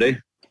topic today.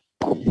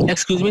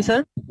 Excuse me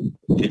sir.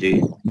 Ji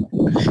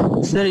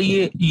sir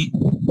ये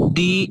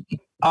डी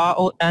आ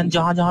और एन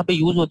जहां जहां पे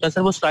यूज होता है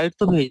sir, वो स्लाइड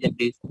तो भेज दें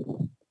प्लीज.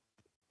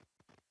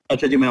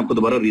 अच्छा जी, मैं आपको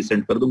दोबारा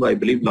रीसेंड कर दूंगा. I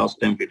believe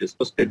last time we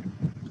discussed it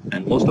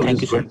and most of the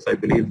students I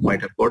believe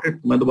might have got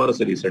it. मैं दोबारा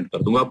से रीसेंड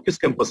कर दूंगा. आप किस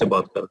कैंपस से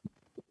बात कर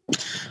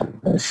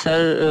रहे हैं?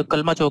 सर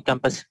कलमा चौक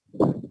कैंपस.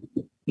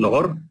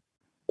 लाहौर?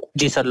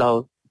 जी सर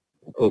लाहौर.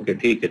 ओके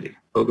ठीक है जी.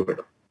 ओके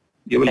बेटा,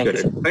 you will get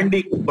it. Kindly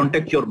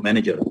contact your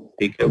manager,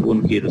 ठीक है, वो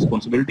उनकी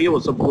रिस्पॉन्सिबिलिटी है, वो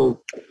सबको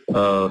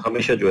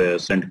हमेशा जो है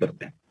सेंड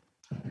करते हैं.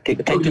 ठीक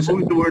है, thank you sir.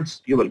 Moving towards,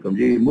 you're welcome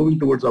ji. Moving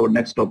towards our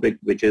next topic,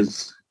 which is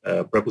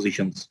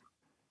prepositions.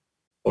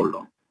 Hold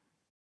on.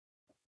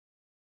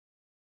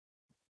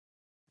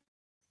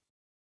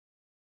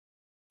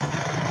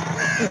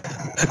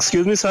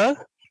 Excuse me sir.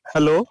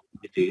 Hello.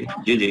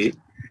 Ji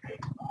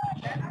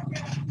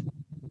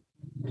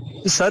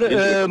sir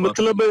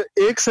मतलब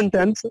एक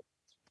सेंटेंस.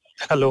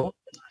 हेलो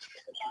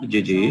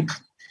जी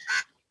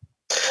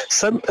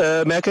सर,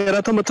 मैं कह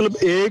रहा था मतलब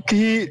एक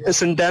ही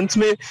सेंटेंस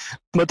में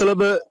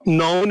मतलब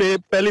नाउन है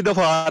पहली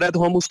दफा आ रहा है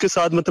तो हम उसके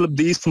साथ मतलब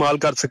दी इस्तेमाल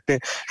कर सकते हैं,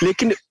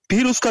 लेकिन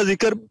फिर उसका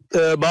जिक्र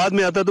बाद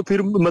में आता है तो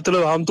फिर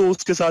मतलब हम तो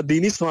उसके साथ दी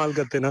नहीं इस्तेमाल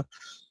करते ना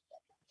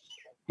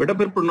बेटा.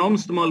 फिर प्रोनाउन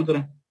इस्तेमाल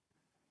करें.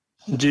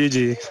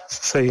 जी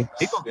सही,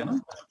 ठीक हो गया ना.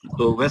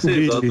 तो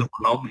वैसे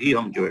प्रोनाउन ही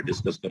हम जो है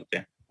डिस्कस करते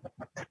हैं.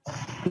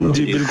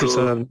 जी बिल्कुल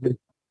sir.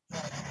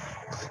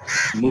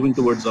 Moving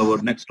towards our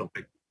next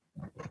topic.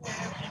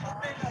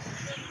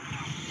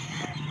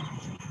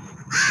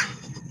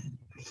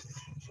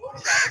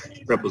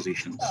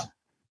 Prepositions.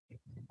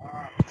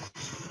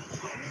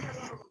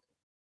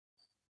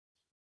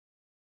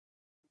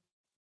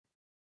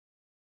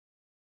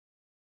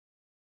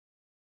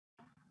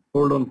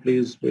 Hold on,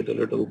 please. Wait a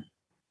little.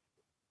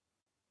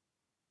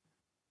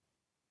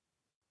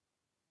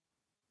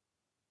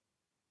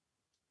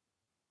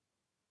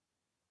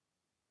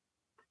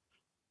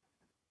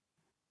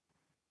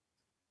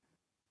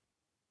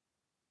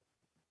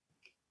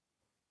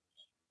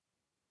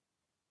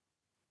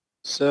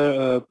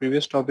 Sir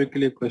previous topic के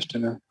लिए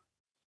क्वेश्चन है.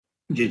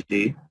 जी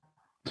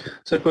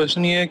सर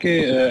क्वेश्चन ये है कि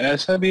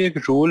ऐसा भी एक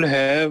रूल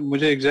है,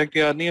 मुझे एग्जैक्ट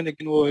याद नहीं है,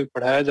 लेकिन वो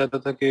पढ़ाया जाता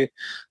था कि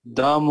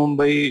the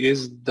Mumbai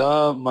is the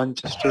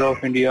Manchester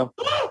of India,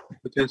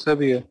 कुछ ऐसा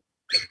भी है.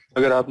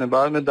 अगर आपने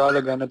बाद में द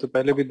लगाना तो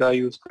पहले भी द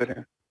यूज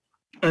करें.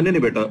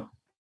 नहीं बेटा,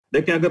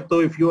 देखिए अगर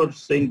तो if you are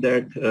saying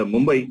that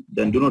Mumbai,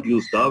 then do not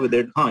use the with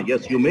it. हाँ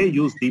yes, you may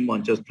use the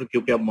Manchester,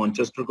 क्योंकि आप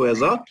मैनचेस्टर को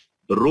एज अ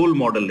रोल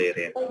मॉडल ले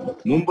रहे हैं.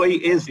 Mumbai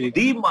is the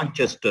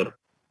Manchester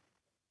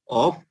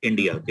of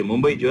India, कि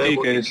मुंबई जो है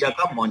वो इंडिया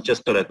का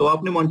मैनचेस्टर है, तो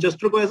आपने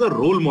मैनचेस्टर को एज अ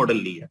रोल मॉडल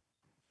लिया.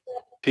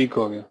 ठीक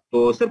हो गया.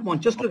 तो सिर्फ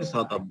मैनचेस्टर के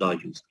साथ आप द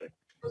यूज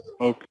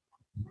करें. Okay.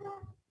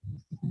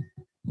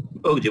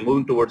 Okay,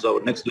 moving towards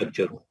our next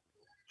lecture,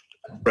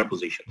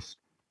 prepositions.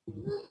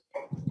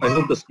 I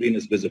hope the screen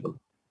is visible.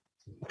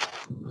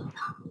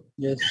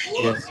 Yes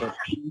sir.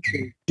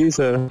 Yes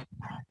sir.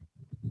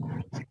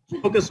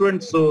 Okay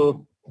students, so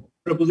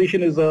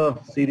preposition is a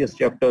serious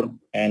chapter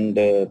and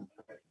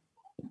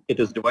it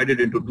is divided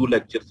into two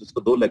lectures.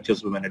 इसको दो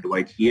lectures में मैंने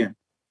divide किए हैं.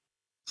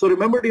 So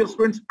remember dear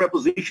students,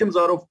 prepositions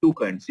are of two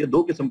kinds. ये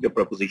दो किस्म के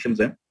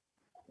prepositions हैं.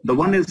 The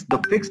one is the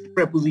fixed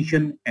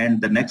preposition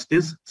and the next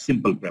is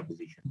simple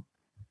preposition.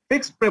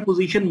 Fixed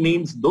preposition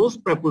means those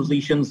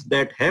prepositions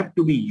that have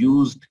to be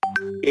used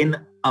in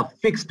a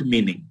fixed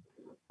meaning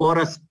for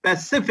a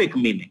specific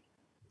meaning.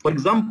 For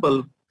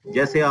example,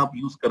 जैसे आप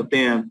use करते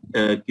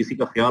हैं किसी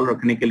का ख्याल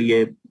रखने के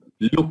लिए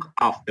look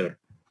after.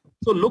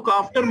 So look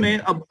after में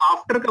अब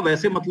after का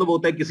वैसे मतलब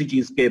होता है किसी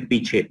चीज के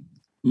पीछे,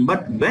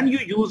 But when you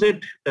use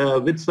it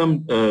with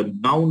some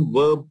noun,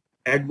 verb,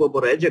 adverb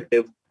or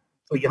adjective,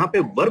 तो यहाँ पे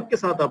verb के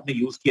साथ आपने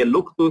use किया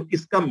look, तो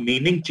इसका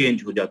meaning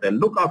change हो जाता है.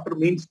 Look after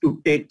means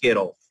to take care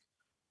of.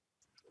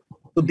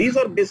 So these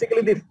are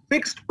basically the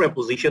fixed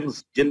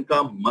prepositions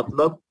जिनका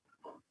मतलब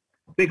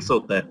fix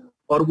होता है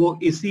और वो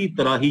इसी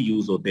तरह ही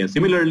use होते हैं.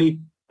 Similarly,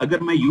 अगर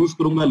मैं use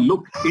करूंगा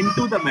look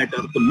into the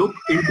matter, तो look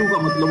into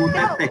का मतलब होता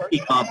है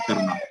तहकीकात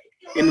करना,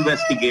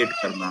 investigate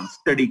करना,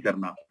 study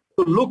करना.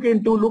 तो look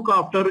into, look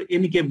after,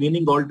 इनके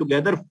meaning all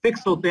together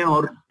fixed होते हैं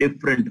और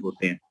different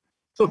होते हैं.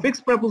 So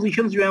fixed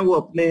prepositions जो हैं वो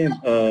अपने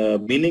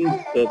meaning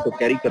को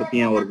carry करती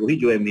हैं और वही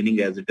जो है meaning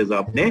as it is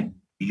आपने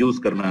use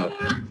करना है.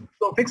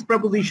 So fixed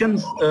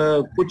prepositions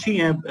कुछ ही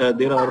हैं.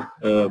 They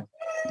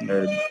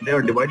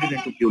are divided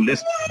into few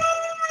lists.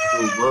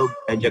 तो verb,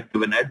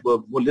 adjective and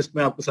adverb, वो list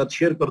मैं आपके साथ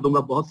share कर दूंगा.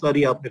 बहुत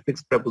सारी आपने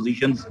fixed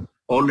prepositions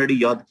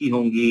already याद की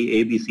होंगी,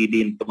 A, B, C,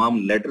 D इन तमाम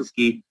letters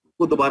की,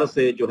 वो दोबारा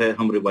से जो है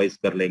हम revise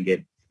कर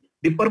लेंगे.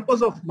 The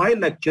purpose of my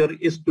lecture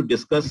is to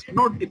discuss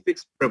not the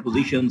fixed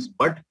prepositions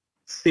but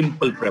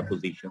simple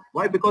prepositions.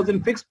 Why? Because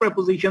in fixed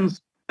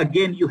prepositions,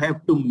 again, you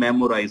have to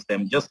memorize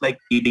them, just like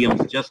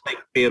idioms, just like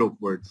pair of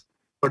words.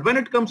 But when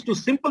it comes to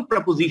simple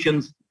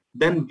prepositions,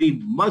 then we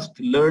must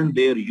learn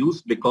their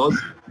use because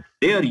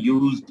they are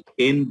used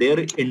in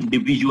their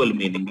individual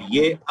meaning.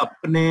 ये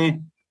अपने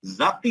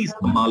ज़ाती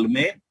इस्तेमाल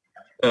में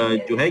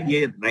जो है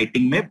ये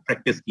writing में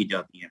practice की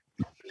जाती हैं.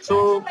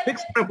 So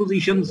fixed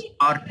prepositions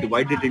are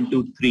divided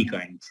into three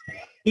kinds.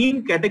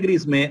 तीन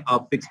categories में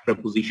आप fixed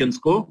prepositions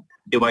को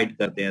divide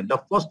करते हैं. The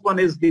first one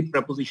is the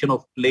preposition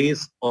of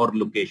place or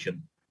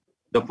location.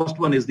 The first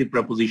one is the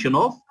preposition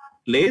of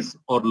place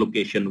or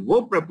location.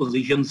 वो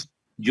prepositions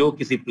जो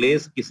किसी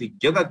place, किसी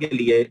जगह के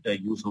लिए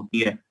use होती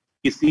है,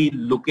 किसी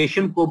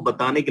location को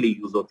बताने के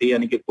लिए use होती है,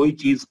 यानी कि कोई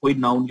चीज, कोई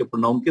noun या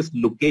pronoun किस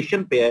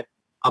location पे है,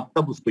 आप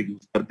तब उसको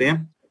use करते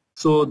हैं.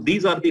 So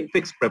these are the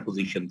fixed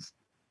prepositions.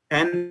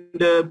 And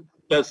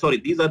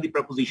these are the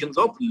prepositions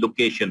of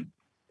location.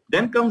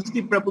 Then comes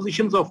the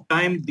prepositions of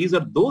time. These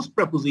are those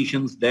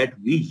prepositions that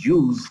we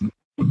use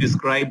to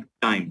describe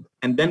time.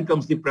 And then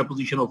comes the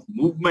preposition of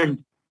movement.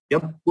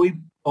 जब कोई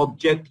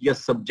object या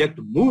subject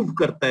move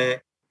करता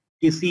है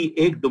किसी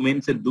एक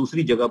domain से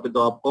दूसरी जगह पे,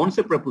 तो आप कौन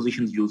से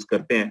prepositions use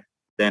करते हैं?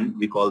 Then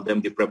we call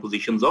them the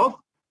prepositions of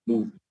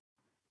movement.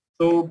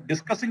 So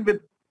discussing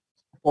with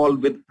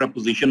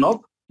preposition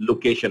of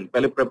location.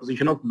 पहले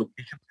preposition of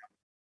location.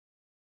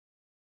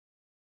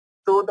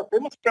 So the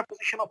famous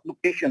preposition of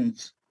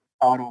locations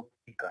are of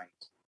three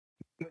kinds.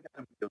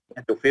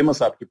 The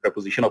famous आपकी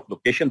preposition of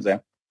locations है.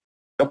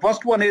 The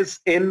first one is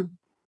in.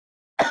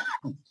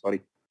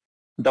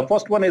 The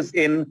first one is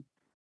in.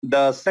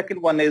 The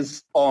second one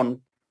is on,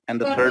 and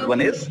the third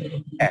one is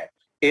at.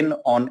 In,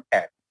 on,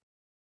 at.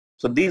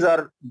 So these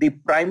are the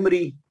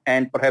primary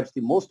and perhaps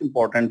the most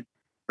important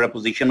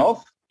preposition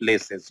of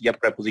places या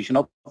preposition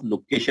of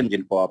location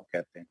जिनको आप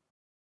कहते हैं.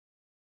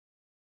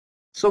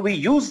 So we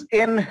use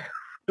in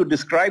to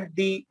describe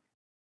the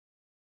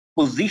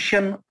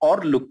position or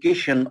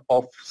location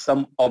of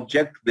some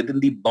object within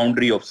the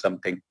boundary of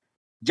something.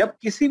 जब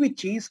किसी भी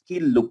चीज की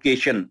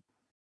location,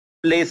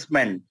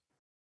 placement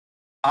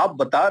आप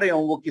बता रहे हो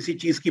वो किसी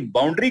चीज की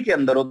boundary के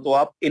अंदर हो, तो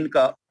आप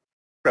इनका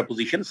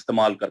preposition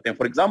इस्तेमाल करते हैं.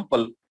 For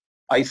example,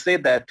 I say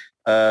that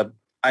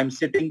I'm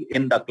sitting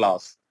in the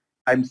class.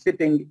 I'm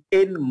sitting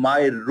in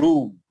my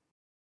room.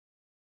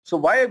 So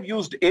why I've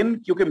used in?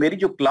 क्योंकि मेरी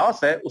जो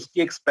क्लास है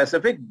उसकी एक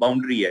स्पेसिफिक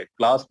बाउंड्री है.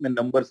 क्लास में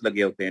नंबर्स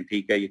लगे होते हैं,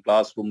 ठीक है, ये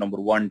class room number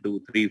 1 2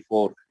 3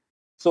 4.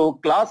 So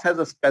class has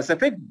a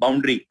specific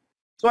boundary.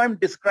 So I'm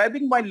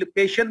describing my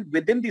location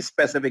within the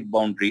specific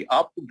boundary.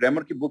 आपको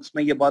ग्रामर की बुक्स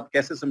में ये बात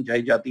कैसे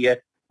समझाई जाती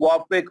है? वो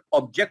आपको एक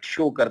ऑब्जेक्ट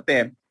शो करते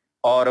हैं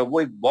और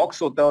वो एक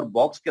बॉक्स होता है और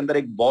बॉक्स के अंदर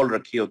एक बॉल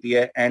रखी होती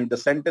है, and the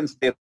sentence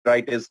they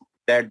right is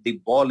that the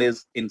ball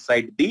is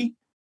inside the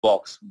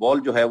box.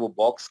 Ball जो है वो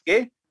बॉक्स के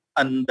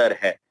अंदर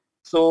है.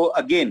 So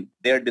again,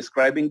 they are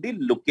describing the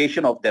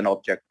location of an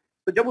object.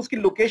 तो जब उसकी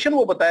location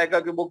वो बताएगा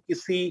कि वो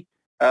किसी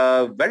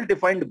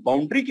well-defined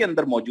boundary के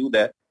अंदर मौजूद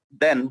है,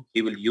 then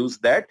he will use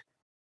that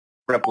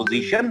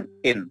preposition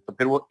in. तो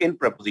फिर वो in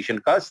preposition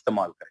का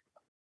इस्तेमाल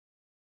करेगा.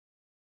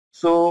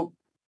 So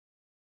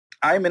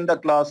I'm in the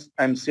class.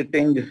 I'm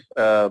sitting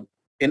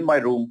in my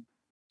room.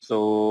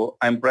 So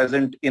I'm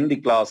present in the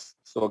class.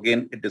 So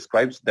again, it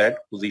describes that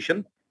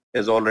position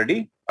is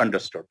already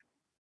understood.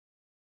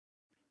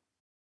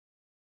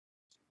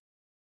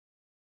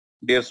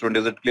 Dear student,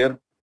 is it clear?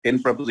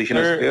 In preposition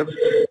is clear.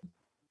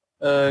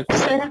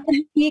 Sir,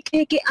 ठीक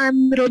है कि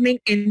I'm roaming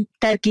in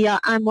Turkey.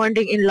 I'm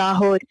wandering in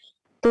Lahore.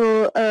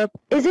 So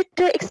is it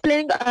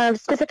explaining a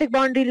specific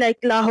boundary like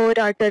Lahore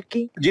or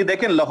Turkey? जी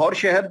देखें, लाहौर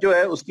शहर जो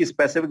है उसकी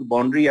specific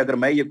boundary, अगर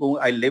मैं ये कहूँ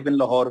I live in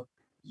लाहौर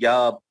या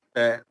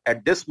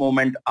at this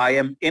moment I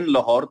am in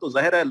Lahore, तो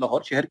जाहिर है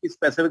लाहौर शहर की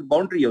स्पेसिफिक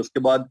बाउंड्री है. उसके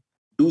बाद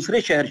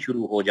दूसरे शहर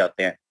शुरू हो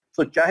जाते हैं.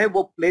 So चाहे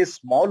वो प्लेस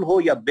स्मॉल हो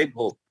या बिग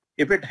हो,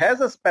 if it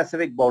has a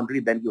specific boundary,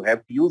 then you have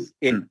to use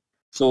in.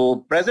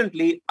 So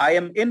presently I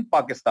am in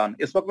Pakistan.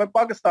 इस वक्त मैं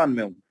पाकिस्तान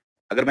में हूँ.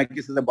 अगर मैं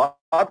किसी से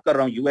बात कर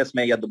रहा हूँ यूएस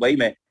में या दुबई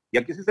में,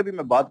 या किसी से भी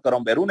मैं बात कर रहा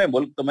हूँ बैरून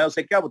मुल्क, तो मैं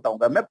उसे क्या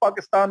बताऊंगा, मैं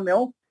पाकिस्तान में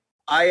हूँ,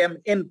 आई एम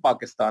इन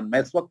पाकिस्तान,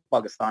 मैं इस वक्त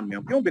पाकिस्तान में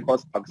हूँ। क्यों?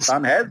 Because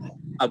Pakistan has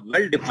a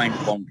well defined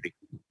boundary.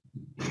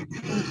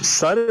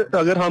 Sir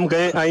अगर हम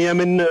गए आई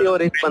एम इन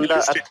और एक बंदा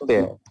अर्थ पे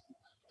है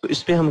तो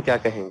इस पे हम क्या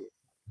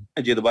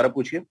कहेंगे? जी दोबारा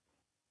पूछिए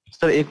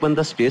सर। एक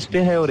बंदा स्पेस पे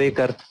है और एक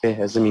अर्थ पे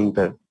है, जमीन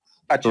पर।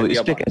 अच्छा तो जी, इस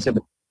अब पे कैसे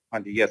हाँ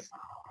जी, yes,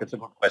 it's a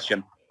good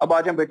question. अब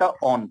आ जाए बेटा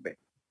ऑन पे।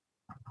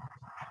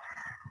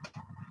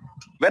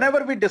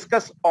 whenever we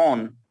discuss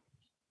on,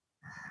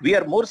 we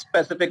are more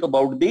specific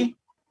about the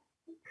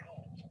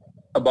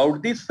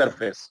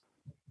surface.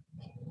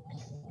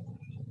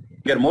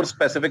 We are more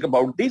specific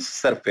about the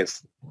surface.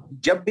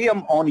 जब भी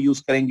हम on यूज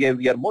करेंगे,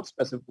 we are more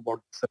specific about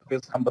the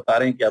surface, हम बता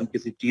रहे हैं कि हम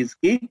किसी चीज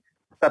की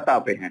सतह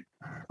पे हैं।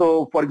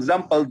 तो for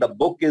example the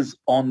book is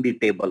on the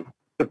table,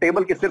 तो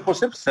टेबल की सिर्फ और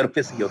सिर्फ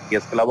सरफेस ही होती है,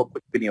 इसके अलावा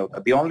कुछ भी नहीं होता।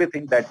 The only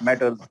thing that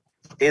matters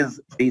is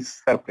the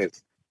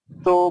surface.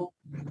 तो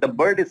the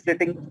bird is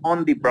sitting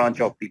on the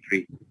branch of the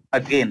tree.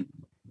 Again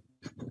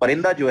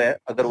परिंदा जो है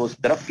अगर वो उस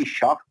दरख्त की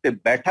शाख पे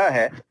बैठा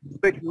है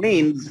तो इट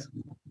मीन्स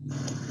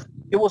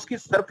कि वो उसकी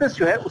सरफेस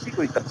जो है उसी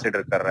को ही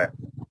कंसिडर कर रहा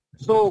है।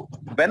 So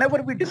whenever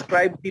we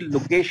describe the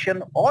location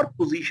or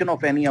position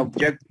of any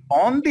object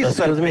on the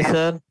Excuse me, surface,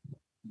 sir.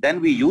 then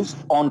we use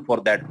on for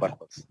that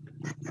purpose.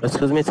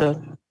 Excuse me, sir.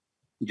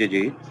 Ji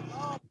ji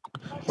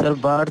sir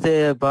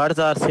birds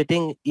are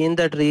sitting in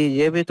the tree,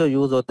 ये भी तो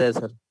use होता है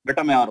sir.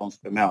 बेटा मैं आ रहा हूँ उस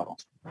पे, मैं आ रहा हूँ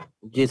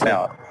जी सर। मैं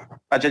आ रहा हूँ।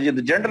 अच्छा जी,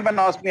 the gentleman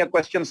asked me a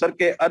question sir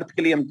के अर्थ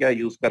के लिए हम क्या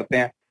यूज करते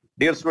हैं।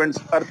 डियर स्टूडेंट्स,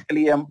 अर्थ के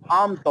लिए हम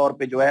आम तौर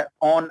पे जो है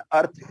ऑन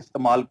अर्थ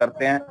इस्तेमाल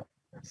करते हैं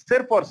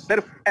सिर्फ और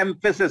सिर्फ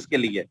एम्फेसिस के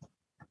लिए,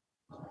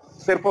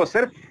 सिर्फ और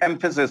सिर्फ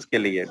एम्फेसिस के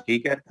लिए,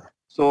 ठीक है।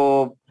 सो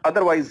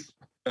अदरवाइज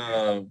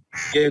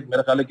ये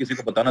मेरा ख्याल है किसी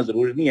को बताना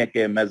जरूरी नहीं है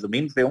कि मैं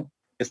जमीन से हूँ,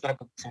 इस तरह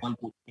का सवाल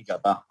पूछ नहीं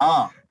जाता।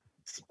 हाँ,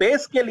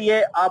 स्पेस के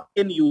लिए आप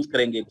इन यूज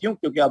करेंगे, क्यों?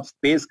 क्योंकि आप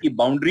स्पेस की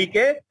बाउंड्री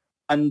के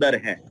अंदर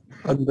हैं,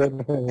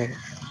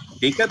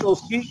 ठीक है। तो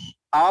उसकी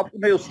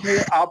उसने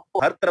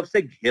आपको हर तरफ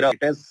से घेरा,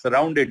 इट हैज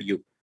सराउंडेड यू।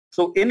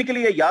 सो इनके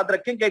लिए याद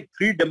रखें कि एक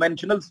 3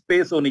 डायमेंशनल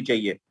स्पेस होनी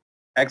चाहिए,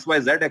 एक्स वाई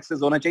जेड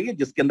एक्सिस होना चाहिए,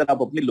 जिसके अंदर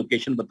आप अपनी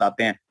लोकेशन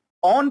बताते हैं।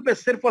 ऑन पे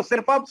सिर्फ और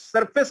सिर्फ आप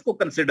सरफेस को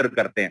कंसिडर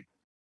करते हैं।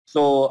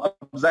 सो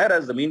अब जाहिर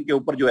है जमीन के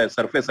ऊपर जो है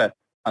सरफेस है,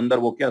 अंदर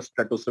वो क्या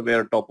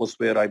स्ट्रेटोस्फीयर,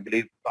 टॉपोस्फीयर, आई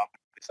बिलीव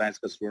साइंस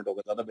का स्टूडेंट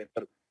होगा ज्यादा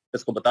बेहतर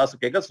इसको बता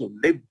सकेगा। So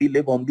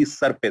live on the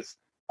surface,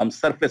 हम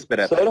सरफेस पे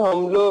रहते हैं। सर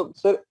हम लोग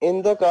सर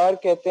इन द कार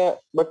कहते हैं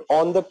बट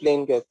ऑन द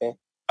प्लेन कहते हैं।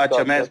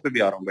 अच्छा मैं इस पे भी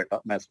आ रहा हूँ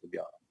बेटा, मैं इस पे भी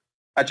आ रहा हूँ।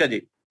 अच्छा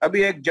जी,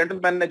 अभी एक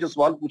जेंटलमैन ने जो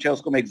सवाल पूछा है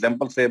उसको मैं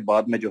एग्जांपल से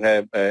बाद में जो है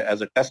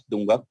एज अ टेस्ट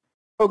दूंगा।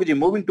 Okay ji,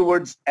 moving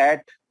towards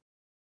eight,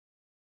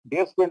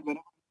 dear student, when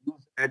we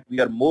use at, we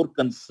are more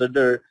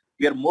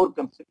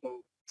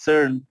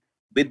concerned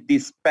with the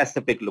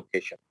specific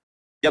location.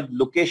 जब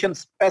लोकेशन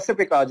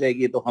स्पेसिफिक आ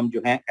जाएगी तो हम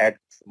जो है एट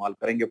इस्तेमाल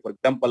करेंगे। For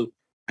example,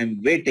 I am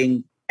waiting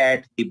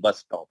at the bus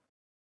stop,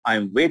 I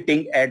am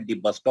waiting at the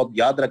bus stop.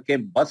 याद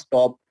रखें बस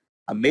स्टॉप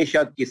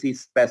हमेशा किसी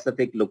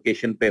स्पेसिफिक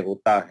लोकेशन पे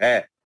होता है।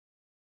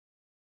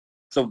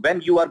 So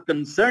when you are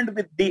concerned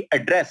with the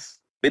address,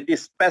 with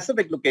the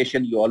specific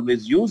location, you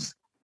always use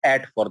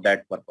at for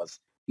that purpose.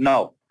 Now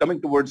coming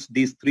towards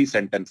these 3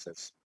 sentences,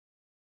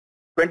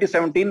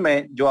 2017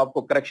 में जो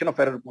आपको करेक्शन ऑफ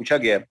एरर पूछा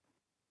गया,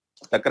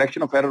 the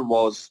correction of error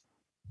was,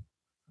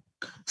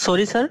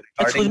 sorry sir,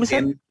 excuse me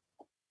sir.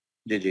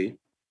 Ji ji,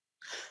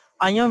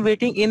 I am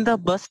waiting in the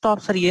bus stop,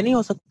 sir ये नहीं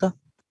हो सकता।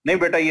 नहीं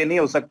बेटा ये नहीं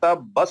हो सकता।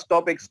 बस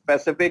स्टॉप एक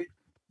स्पेसिफिक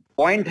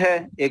पॉइंट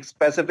है, एक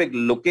स्पेसिफिक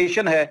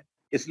लोकेशन है,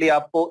 इसलिए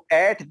आपको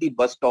at the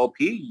bus stop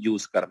he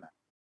use करना है।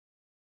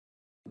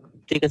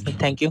 ठीक है सर,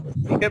 थैंक यू।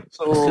 ठीक है,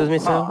 सो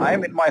I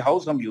am in my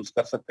house हम यूज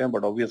कर सकते हैं,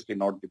 but obviously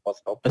not the bus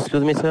stop.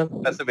 Excuse me sir,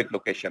 specific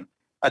location.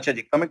 अच्छा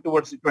जी, coming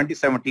towards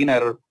 2017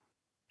 error,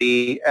 the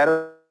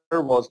error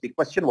was, the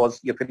question was,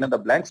 ये फिल इन द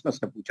ब्लैंक्स में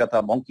उसने पूछा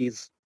था,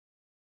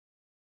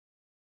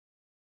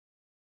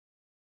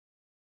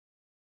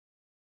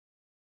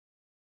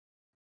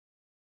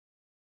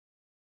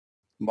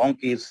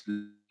 monkeys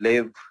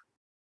live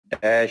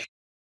dash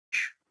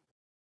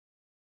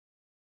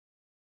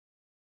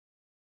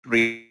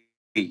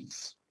trees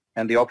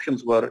and the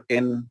options were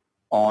in,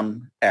 on,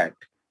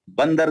 at.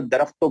 बंदर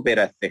दरख्तों पे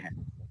रहते हैं,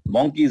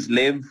 monkeys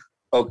live,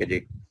 okay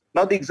ji.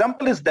 Now the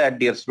example is that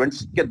dear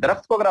students, कि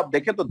दरख्त को अगर आप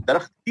देखें तो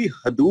दरख्त की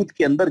हदूद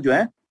के अंदर जो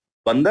है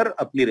बंदर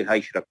अपनी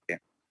रिहाइश रखते हैं।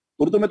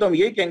 उर्दू में तो हम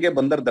यही कहेंगे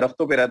बंदर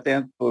दरख्तों पे रहते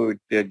हैं, तो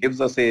it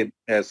gives us a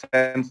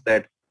sense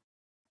that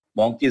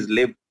monkeys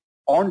live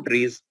on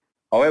trees.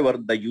 However,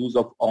 the use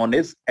of on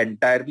is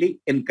entirely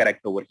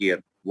incorrect over here.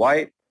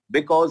 Why?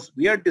 Because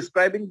we are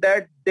describing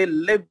that they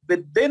live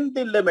within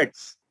the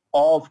limits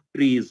of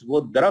trees.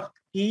 वो दरख्त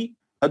की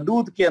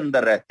हदूद के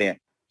अंदर रहते हैं।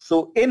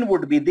 So in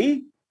would be the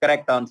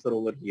correct answer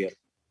over here.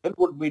 It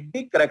would be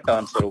the correct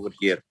answer over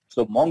here.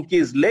 So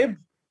monkeys live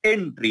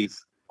in trees.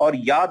 और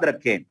याद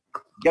रखें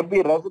जब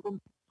भी resident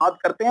बात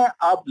करते हैं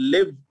आप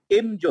live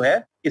in जो है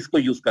इसको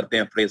यूज करते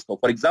हैं फ्रेज को।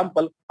 For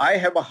example, I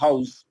have a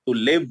house to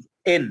live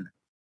in.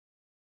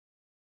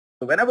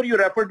 So whenever you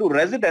refer to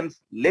residence,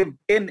 live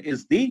in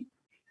is the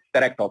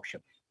correct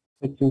option.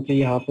 क्योंकि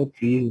यहाँ पे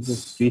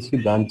ट्रीज की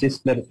ब्रांचेस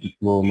पर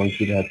वो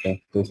मंकी रहता है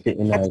तो इसलिए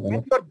इन आएगा ना.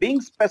 When you are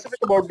being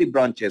specific about the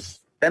branches,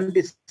 then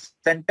this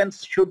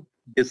sentence should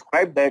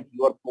describe that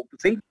you are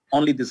focusing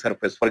only the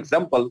surface. For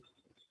example,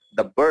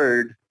 the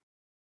bird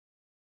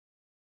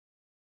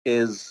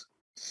is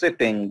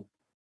sitting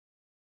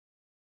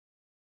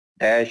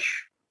dash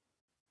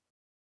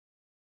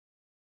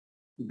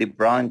the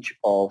branch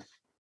of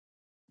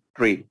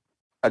tree.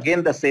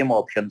 Again, the same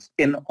options,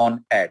 in,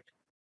 on, at.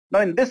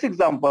 Now, in this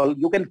example,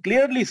 you can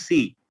clearly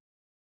see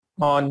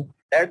on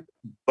that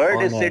bird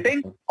On is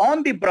sitting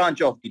on the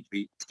branch of the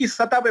tree. उसकी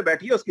सतह पे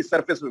बैठी है, उसकी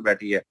surface पे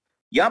बैठी है.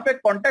 यहाँ पे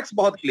कॉन्टेक्स्ट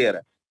बहुत क्लियर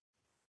है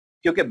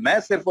क्योंकि मैं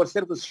सिर्फ और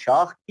सिर्फ उस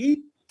शाख की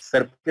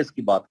सरफेस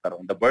की बात कर रहा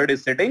हूं. The bird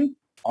is sitting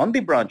on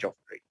the branch of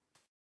tree.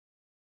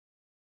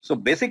 So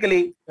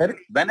basically,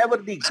 whenever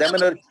the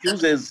examiner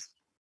chooses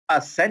a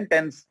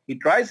sentence, he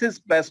tries his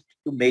best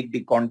to make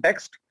the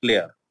context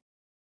clear.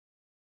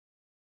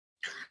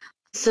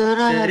 Sir,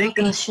 I have a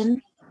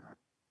question.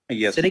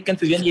 Yes. Sir एक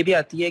confusion ये भी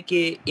आती है कि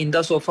in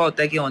the sofa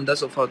होता है कि on the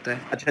sofa होता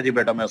है. अच्छा जी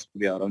बेटा, मैं उस पर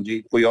भी आ रहा हूँ जी.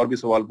 कोई और भी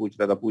सवाल पूछ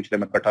रहा था, पूछ ले,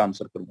 मैं इकट्ठा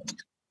आंसर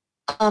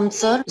करूंगा.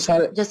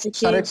 सर जैसे कि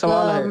सर एक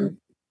सवाल है.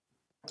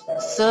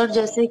 सर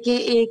जैसे कि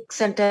एक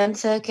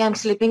सेंटेंस है कि I am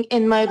sleeping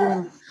in my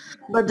room,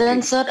 but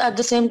then sir at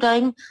the same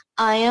time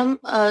I am,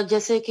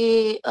 जैसे कि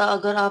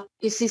अगर आप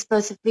किसी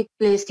स्पेसिफिक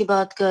प्लेस की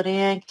बात कर रहे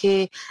हैं कि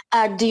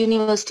at the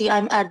university, I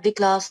am at the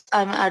class,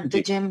 I am at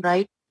the gym,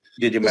 right?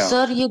 जी जी. मैं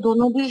सर ये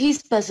दोनों भी ही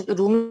specific,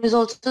 room is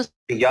also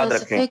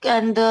specific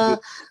and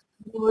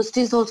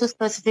university is also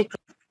specific.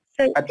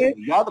 अच्छा,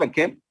 याद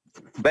रखें,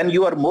 when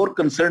you are more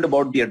concerned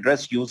about the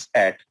address used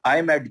at, I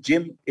am at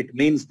gym, it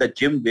means the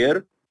gym where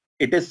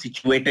it is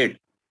situated.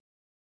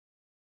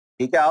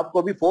 ठीक है,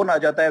 आपको भी phone आ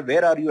जाता है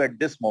where are you at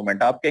this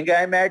moment, आप कहेंगे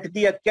I am at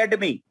the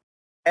academy.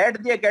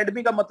 At the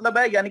academy का मतलब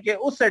है यानी कि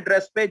उस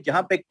एड्रेस पे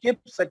जहां पे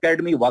किप्स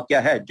एकेडमी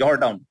वाक़या है,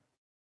 Jordan.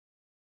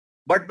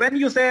 But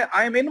when you say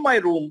I am in my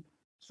room,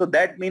 so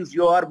that means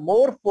you are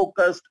more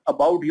focused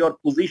about your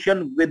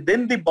position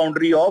within the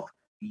boundary of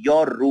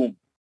your room.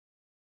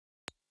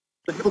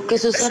 Okay,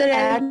 so sir,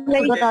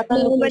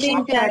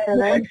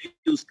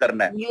 use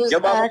करना है.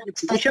 जब आप अपनी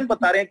position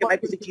बता रहे हैं कि मैं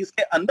किसी चीज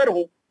के अंदर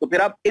हूं, तो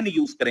फिर आप इन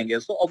यूज करेंगे.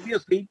 सो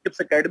ऑब्वियसली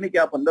किप्स एकेडमी के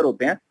आप अंदर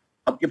होते हैं,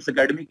 आप किप्स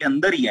एकेडमी के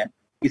अंदर ही हैं,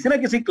 किसी ना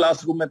किसी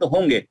क्लासरूम में तो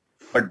होंगे.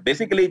 बट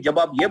बेसिकली जब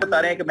आप ये बता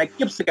रहे हैं कि मैं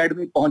किप्स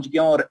एकेडमी पहुंच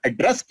गया हूं और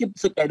एड्रेस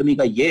किप्स एकेडमी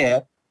का ये है,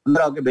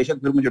 अंदर आके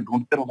बेशक फिर मुझे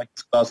ढूंढते रहो मैं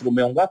किस क्लासरूम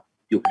में होऊंगा,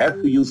 you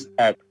have to use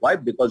eight. Why?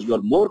 Because you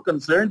are more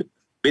concerned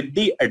with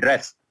the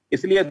address.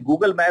 इसलिए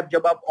गूगल मैप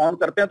जब आप ऑन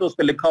करते हैं तो उस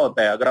पर लिखा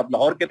होता है, अगर आप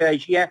लाहौर के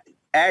रहायशी हैं,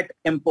 एट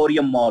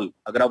एम्पोरियम मॉल.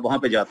 अगर आप वहां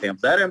पे जाते हैं,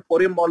 ज़ाहिर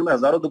एम्पोरियम मॉल में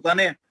हजारों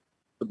दुकानें हैं,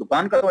 तो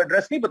दुकान का तो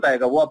एड्रेस नहीं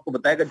बताएगा, वो आपको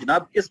बताएगा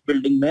जनाब इस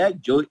बिल्डिंग में है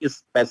जो इस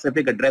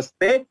स्पेसिफिक एड्रेस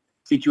पे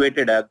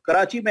सिचुएटेड है.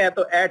 कराची में है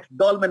तो eight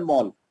Dolmen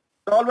mall.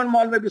 Dolmen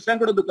mall में भी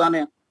सैकड़ों दुकानें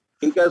हैं.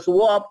 ठीक है, सो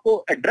वो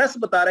आपको एड्रेस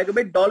बता रहा है कि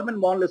भाई डॉलमेन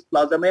मॉल इस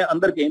प्लाजा में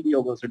अंदर कहीं भी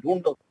होगा, उसे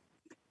ढूंढ दो.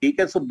 ठीक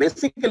है, सो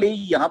बेसिकली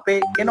यहाँ पे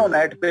इन ऑन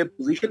एट पे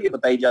पोजीशन ये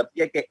बताई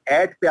जाती है कि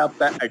एट पे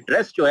आपका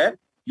एड्रेस जो है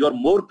you are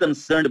more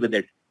concerned with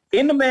it.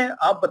 इन में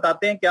आप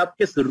बताते हैं कि आप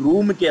किस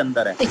रूम के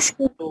अंदर हैं.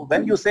 तो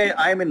व्हेन यू से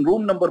I am in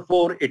room number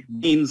 4, it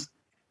means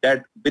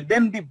that with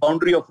in the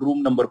boundary of room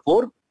number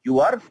 4 you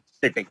are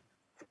sitting.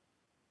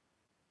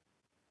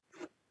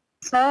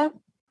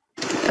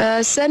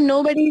 Sir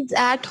nobody is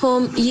at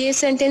home, ये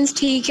सेंटेंस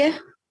ठीक है?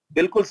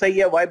 बिल्कुल सही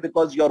है. Why?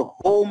 Because your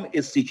home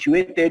is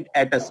situated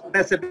at a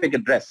specific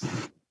address.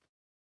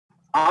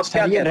 आप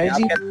क्या कहते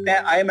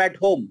हैं? I am at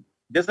home.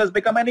 This has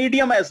become an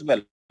idiom as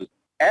well.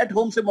 At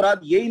home से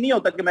मुराद यही नहीं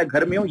होता कि मैं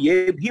घर में हूं,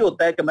 ये भी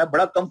होता है कि मैं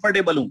बड़ा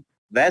कंफर्टेबल हूं,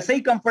 वैसे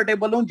ही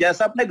कंफर्टेबल हूं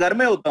जैसा अपने घर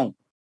में होता हूं.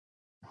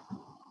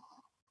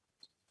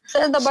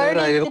 सर द बर्ड,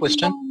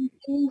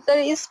 सर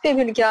इस पे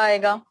फिर क्या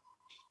आएगा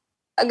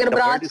अगर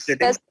ब्रांच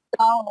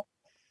ना हो?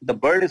 The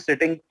bird is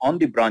sitting on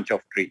the branch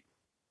of tree.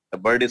 The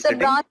bird is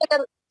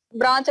sitting.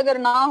 Branch अगर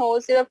ना हो,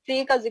 सिर्फ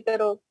ट्री का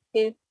जिक्र हो,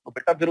 फिर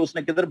बेटा फिर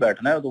उसने किधर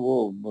बैठना है, तो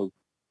वो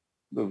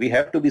we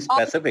have to be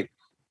specific.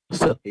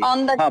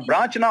 हाँ,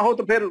 ब्रांच ना हो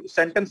तो फिर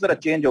सेंटेंस जरा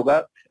चेंज होगा.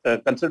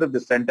 Consider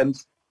this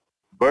sentence,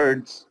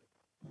 birds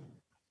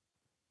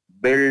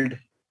build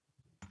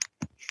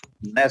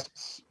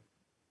nests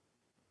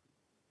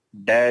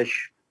dash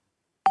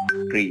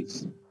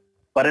trees.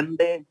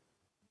 परिंदे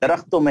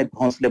दरख्तों में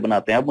घोंसले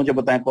बनाते हैं. अब मुझे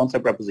बताएं कौन सा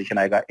प्रपोजिशन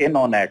आएगा? In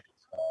on eight.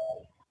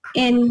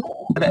 इन.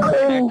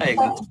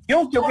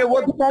 क्यों? क्योंकि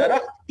वो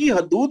दरख्त की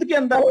हदूद के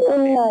अंदर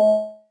बनाते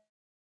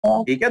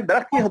हैं. ठीक है,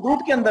 दरख्त की हदूद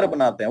के अंदर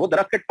बनाते हैं, वो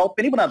दरख्त के टॉप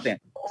पे नहीं बनाते हैं.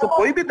 तो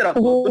कोई भी दरख्त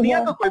हो, दुनिया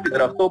का कोई भी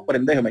दरख्त हो,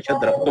 परिंदे हमेशा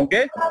दरख्तों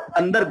के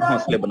अंदर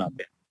घोंसले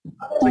बनाते हैं.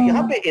 तो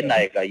यहाँ पे इन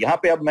आएगा. यहाँ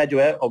पे अब मैं जो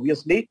है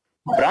ऑब्वियसली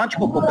ब्रांच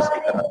को फोकस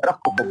नहीं कर रहा, दरख्त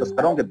को फोकस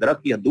कर रहा हूँ कि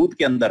दरख्त की हदूद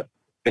के अंदर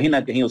कहीं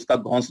ना कहीं उसका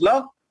घोंसला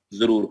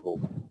जरूर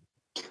होगा.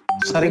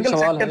 सर एक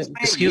सवाल है,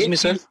 एक्सक्यूज मी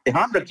सर,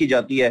 ध्यान रखी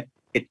जाती है.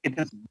 It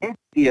is made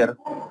clear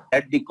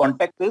that the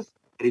context is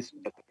very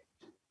specific.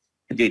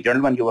 Ji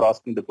gentleman, you were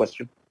asking the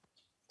question.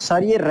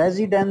 Sir ये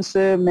रेजिडेंस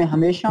में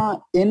हमेशा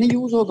इन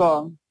यूज होगा?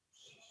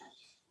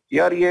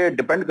 यार ये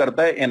डिपेंड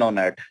करता है इन ऑन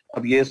एट।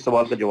 अब ये इस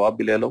सवाल का जवाब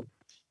भी ले लो।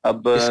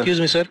 अब एक्सक्यूज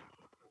मी सर,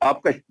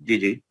 आपका जी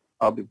जी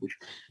आप भी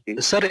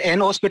पूछ सर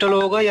एन हॉस्पिटल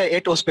होगा या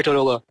एट हॉस्पिटल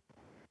होगा?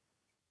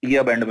 ये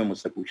अब एंड में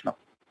मुझसे पूछना,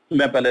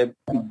 मैं पहले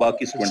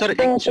बाकी सर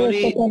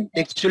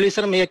एक्चुअली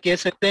सर मैं ये कह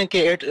सकते हैं कि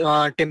एट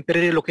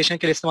टेम्परेरी लोकेशन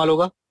के लिए इस्तेमाल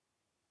होगा।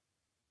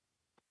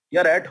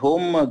 यार एट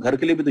होम घर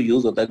के लिए भी तो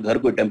यूज होता है, घर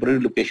कोई टेम्परेरी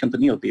लोकेशन तो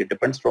नहीं होती है,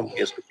 depends from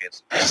case to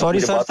case. Sorry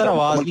sir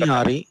आवाज नहीं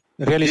आ रही,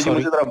 रियली सॉरी।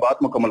 मुझे जरा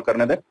बात मुकम्मल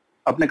करने दें,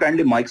 अपने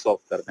काइंडली माइक्स ऑफ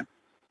कर दें।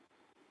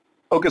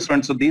 Okay,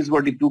 friends, so these were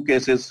the two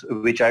cases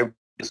which I've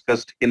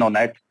discussed in on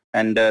net,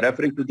 and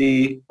referring to the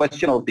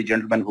question of the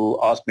gentleman who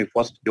asked me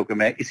first, जो कि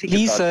मैं इसी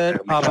प्लीज सर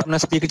आप अपना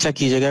speaker check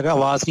कीजिएगा,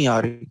 आवाज नहीं आ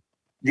रही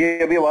जी।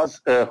 अभी आवाज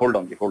hold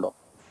on ji, hold on.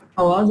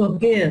 आवाज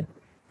ओके है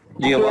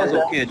जी, आवाज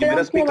ओके है जी,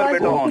 मेरा स्पीकर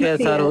बेटा ऑन है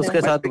सर।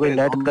 उसके साथ कोई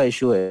नेट का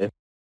इशू है सर,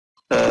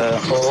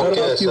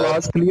 आपकी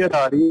आवाज क्लियर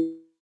आ रही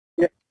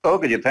है।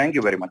 Okay ji, thank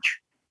you very much.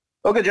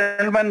 Okay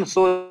gentleman,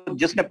 सो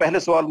जिसने पहले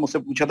सवाल मुझसे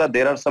पूछा था,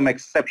 there are some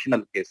exceptional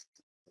cases,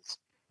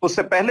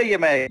 उससे पहले ये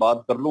मैं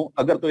बात कर लूं।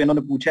 अगर तो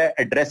इन्होंने पूछा है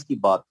एड्रेस की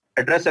बात,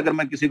 एड्रेस अगर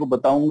मैं किसी को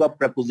बताऊंगा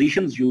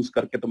प्रपोजिशंस यूज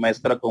करके, तो मैं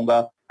इस तरह कहूंगा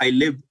आई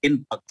लिव इन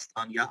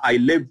पाकिस्तान, या आई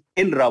लिव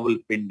इन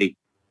रावलपिंडी,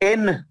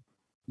 इन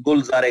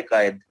गुलजारे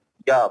कायद,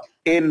 या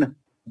इन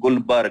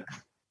गुलबर्ग।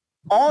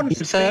 ऑन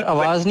सर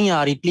आवाज नहीं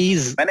आ रही,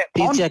 प्लीज मैंने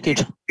प्लीज चेक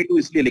इट।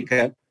 इसलिए लिखा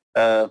है।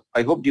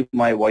 I hope ji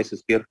my voice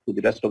is clear to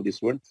the rest of the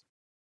students.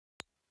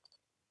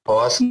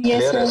 आवाज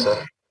क्लियर है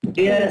सर।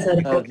 क्लियर है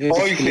sir, all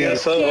clear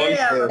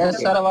sir,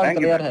 sir आवाज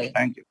क्लियर है।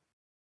 Thank you.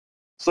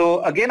 So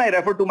again I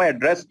refer to my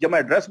address. जब मैं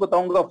address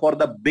बताऊंगा, for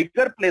the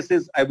bigger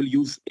places I will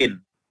use in.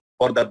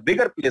 For the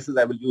bigger places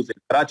I will use in.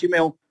 Karachi में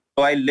हूँ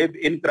तो I live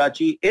in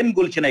Karachi, in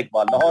गुलशन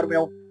इकबाल। लाहौर में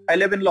हूँ I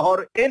live in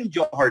Lahore, in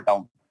Johar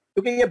town,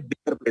 क्योंकि ये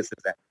bigger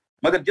places हैं।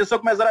 मगर जिस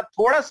वक्त मैं जरा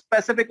थोड़ा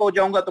स्पेसिफिक हो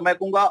जाऊंगा तो मैं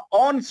कहूंगा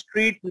on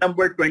street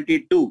number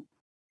 22,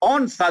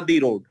 on सादी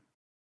road,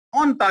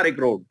 on Tariq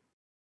road,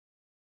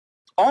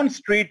 on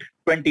street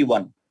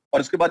 21,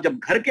 और इसके बाद जब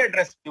घर के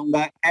एड्रेस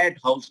दूंगा एट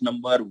हाउस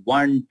नंबर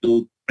 1 2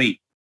 3।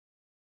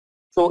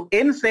 सो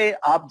इन से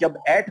आप जब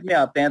एट में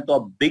आते हैं तो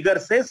आप बिगर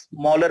से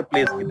स्मॉलर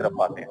प्लेस की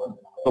तरफ आते हैं।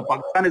 तो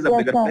Pakistan is a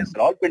bigger place,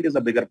 Rawalpindi is a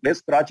bigger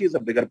place, Karachi is a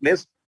bigger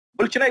place,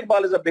 Gulshan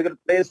Iqbal is a bigger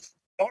place,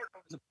 is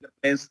a bigger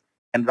place,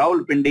 and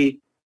Rawalpindi,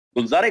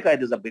 Gulzare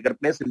Quaid is a bigger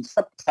place. इन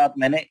सब के साथ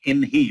मैंने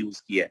इन ही यूज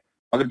किया है।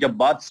 मगर जब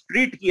बात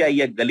स्ट्रीट की आई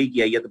है, गली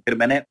की आई है, तो फिर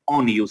मैंने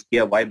ऑन यूज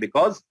किया। Why?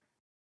 Because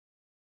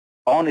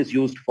on is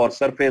used for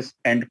surface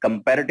and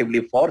comparatively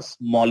for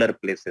smaller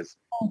places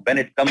when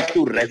it comes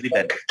to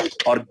residence।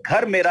 और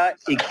घर मेरा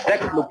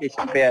exact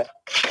location पे है,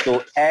 so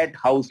at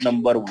house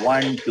number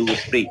 1 2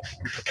 3।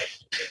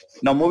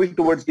 Now moving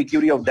towards the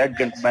query of that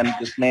gentleman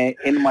जिसने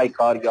in my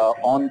car या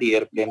on the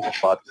airplane की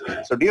बात की।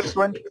 So dear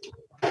student,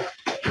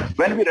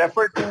 when we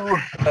refer to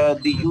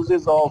the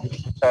uses of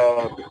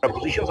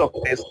prepositions of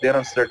place, there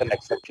are certain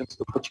exceptions।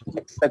 तो कुछ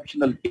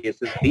exceptional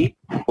cases भी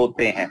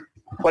होते हैं।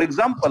 For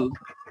example,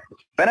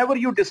 whenever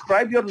you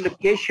describe your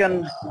location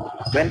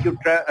when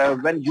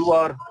you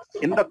are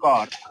in the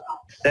car,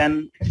 then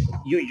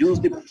you use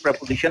the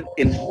preposition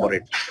in for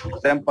it.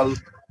 Example,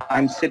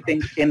 I'm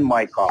sitting in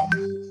my car,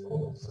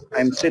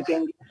 I'm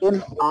sitting in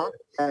a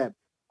cab,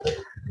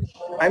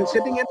 I'm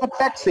sitting in a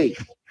taxi।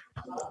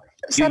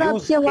 Sir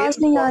आपकी आवाज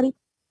नहीं आ रही।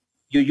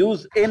 You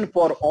use in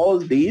for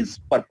all these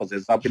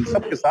purposes। आप इन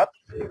सब के साथ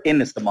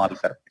in इस्तेमाल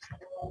करते हैं।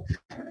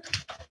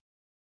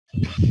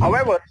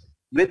 However,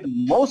 with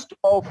most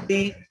of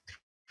the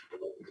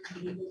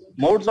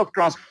modes of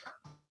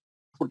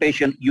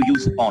transportation you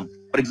use on।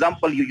 For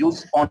example, you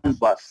use on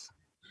bus,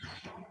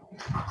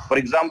 for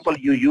example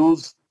you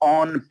use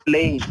on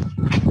plane,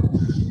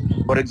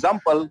 for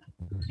example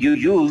you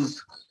use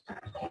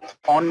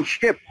on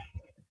ship,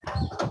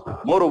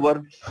 moreover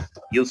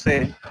you say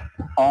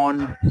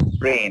on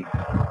train।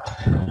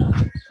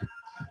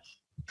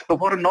 So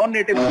for a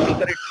non-native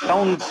speaker it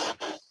sounds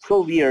so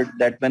weird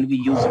that when we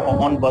use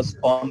on bus,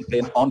 on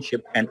plane, on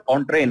ship and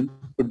on train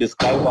to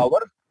describe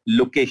our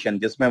location,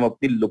 जिसमें हम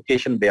अपनी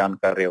location बयान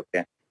कर रहे होते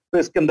हैं, तो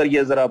इसके अंदर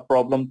ये जरा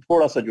प्रॉब्लम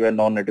थोड़ा सा जो है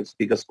नॉन नेटिव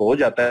स्पीकर्स को हो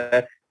जाता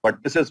है। But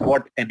this is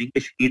what an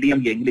English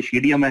idiom, ये इंग्लिश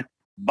ईडियम है।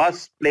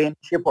 बस, प्लेन,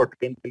 शिप और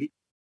ट्रेन के लिए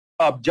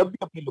आप जब भी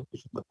अपनी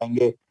लोकेशन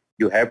बताएंगे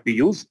you have to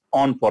use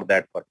on for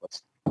that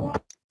purpose.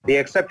 The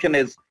exception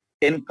is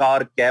in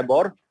car, cab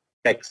और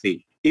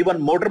टैक्सी।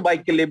 इवन मोटर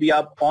बाइक के लिए भी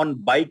आप ऑन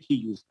बाइक ही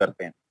यूज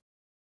करते हैं।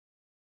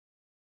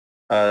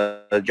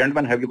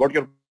 Gentleman, have you got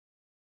your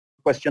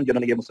question?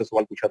 जिन्होंने ये मुझसे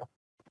सवाल पूछा था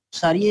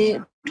सर, ये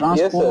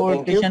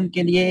ट्रांसपोर्टेशन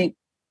के लिए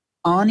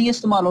ऑन ही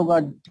इस्तेमाल होगा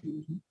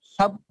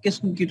सब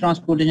किस्म की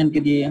ट्रांसपोर्टेशन के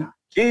लिए?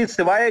 जी,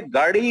 सिवाय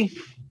गाड़ी,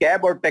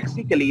 कैब और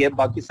टैक्सी के लिए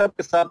बाकी सब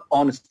के साथ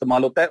ऑन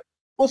इस्तेमाल होता है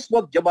उस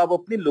वक्त जब आप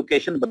अपनी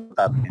लोकेशन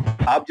बताते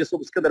हैं। आप जिस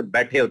वक्त उसके अंदर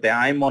बैठे होते हैं,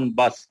 आई एम ऑन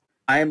बस,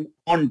 आई एम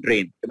ऑन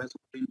ट्रेन, मैं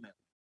ट्रेन में।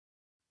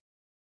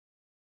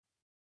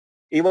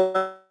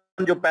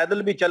 इवन जो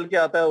पैदल भी चल के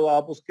आता है वो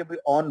आप उसके भी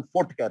ऑन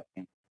फुट कहते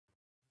हैं।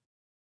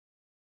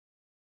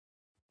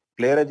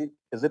 क्लियर है जी?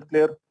 Is it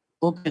clear?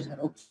 Okay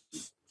sir.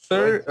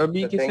 Sir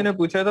अभी किसी ने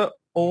पूछा था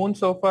ओन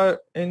सोफा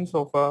इन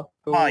सोफा,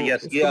 तो हाँ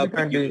यस, ये इसको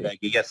भी आपकी यूज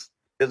आएगी। Yes,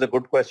 is a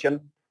good question.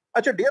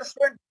 अच्छा डियर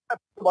स्टूडेंट, मैं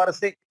दोबारा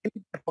से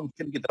इन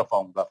फंक्शन की तरफ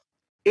आऊंगा।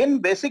 In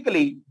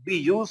basically B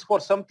use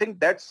for something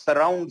that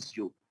surrounds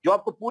you, जो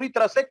आपको पूरी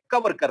तरह से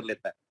कवर कर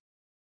लेता है।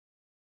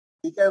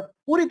 ठीक है,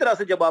 पूरी तरह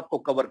से जब आपको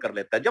कवर कर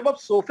लेता है। जब आप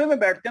सोफे में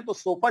बैठते हैं तो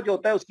सोफा जो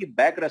होता है उसकी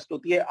बैक रेस्ट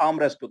होती है, आर्म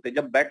रेस्ट होते हैं।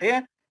 जब बैठे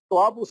हैं तो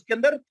आप उसके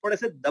अंदर थोड़े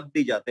से दब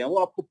दी जाते हैं, वो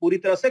आपको पूरी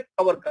तरह से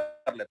कवर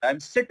कर लेता है। I am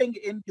sitting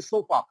in the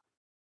sofa,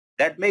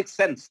 that makes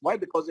sense. Why?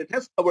 Because it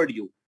has covered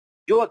you.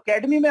 जो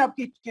एकेडमी में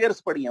आपकी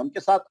चेयर्स पड़ी हैं उनके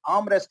साथ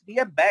आर्म रेस्ट भी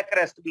है, बैक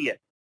रेस्ट भी है।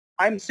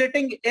 I am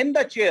sitting in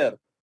the chair,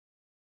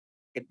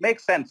 it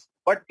makes sense.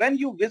 But when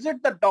you visit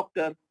the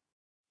doctor,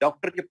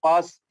 doctor के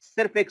पास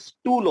सिर्फ एक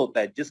स्टूल होता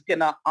है जिसके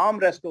ना आर्म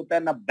रेस्ट होता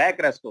है ना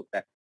बैक रेस्ट होता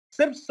है,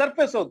 सिर्फ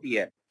सरफेस होती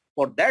है।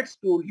 For that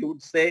stool you would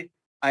say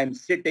I am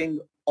sitting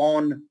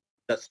on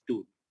the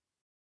stool.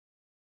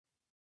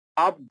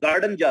 आप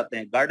गार्डन जाते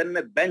हैं, गार्डन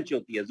में बेंच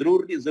होती है,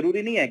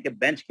 जरूरी नहीं है कि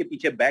बेंच के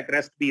पीछे बैक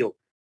रेस्ट भी हो,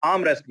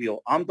 आर्म रेस्ट भी हो।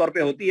 आमतौर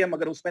पे होती है,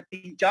 मगर उसमें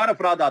 3-4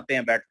 अफराद आते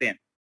हैं, बैठते हैं।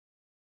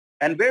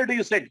 And where do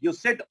you sit? You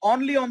sit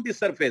only on the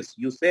surface.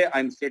 You से I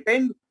am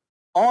sitting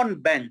on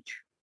bench.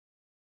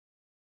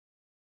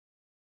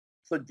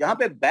 तो जहां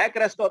पे बैक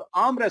रेस्ट और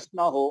आर्म रेस्ट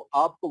ना हो,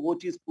 आपको वो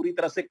चीज पूरी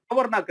तरह से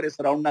कवर ना करे,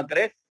 सराउंड ना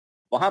करे,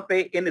 वहां पे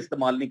इन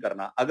इस्तेमाल नहीं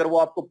करना। अगर वो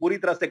आपको पूरी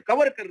तरह से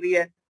कवर कर रही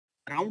है,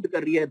 सराउंड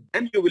कर रही है,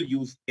 then you will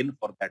use in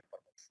for that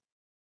purpose.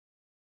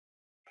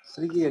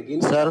 Sir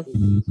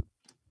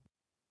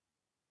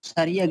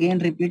ये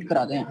अगेन रिपीट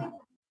करा दें।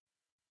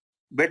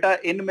 बेटा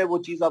इनमें वो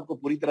चीज आपको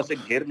पूरी तरह से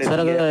घेर लेती है। सर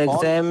अगर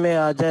एग्जाम में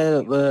आ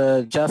जाए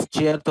जस्ट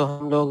चेयर तो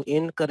हम लोग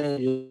इन करें।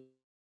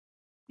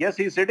 Yes,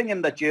 he sitting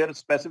in the chair.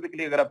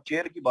 Specifically अगर आप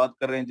चेयर की बात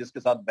कर रहे हैं जिसके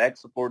साथ बैक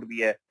सपोर्ट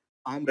भी है,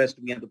 आर्म रेस्ट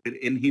भी है, तो फिर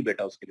इन ही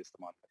बेटा उसके लिए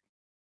इस्तेमाल करें।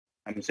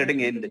 I am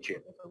sitting in the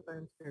chair.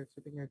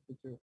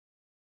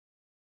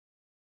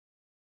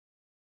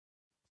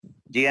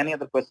 Ji, any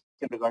other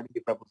question regarding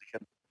the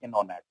preposition इन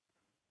और नॉट?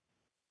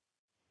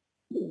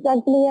 सर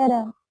क्लियर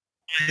है।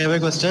 I have a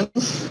question.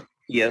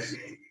 Yes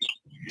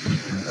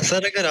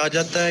sir अगर आ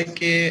जाता है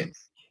कि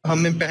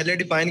हमें पहले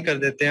डिफाइन कर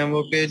देते हैं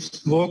वो कि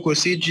वो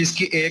कुर्सी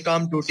जिसकी एक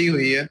आर्म टूटी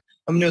हुई है,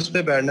 हमने उस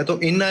पे बैठना, तो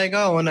इन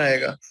आएगा ऑन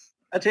आएगा?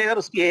 अच्छा यार,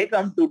 उसकी एक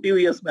आर्म टूटी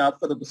हुई है, उसमें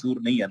आपका तो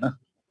कसूर नहीं है ना,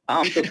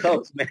 आर्म तो था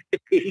उसमें।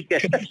 ठीक है,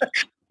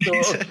 तो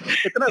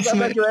इतना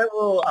ज्यादा जो है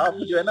वो आप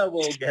जो है ना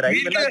वो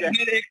गहराई में ना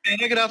जाए। एक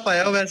पैराग्राफ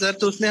आया हुआ है सर,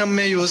 तो उसमें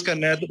हमें यूज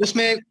करना है, तो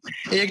उसमें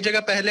एक जगह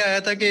पहले आया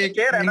था कि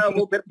चेयर है ना,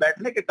 वो फिर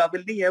बैठने के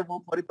काबिल नहीं है, वो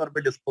फौरी तौर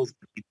पे डिस्पोज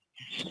करती है।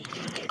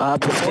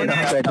 आप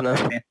बैठना।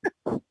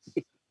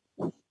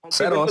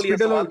 सर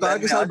हॉस्पिटल और कार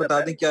के साथ बता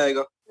दें क्या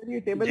आएगा? ये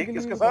टेबल के लिए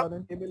किसके साथ?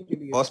 टेबल के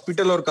लिए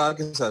हॉस्पिटल और कार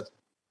के साथ।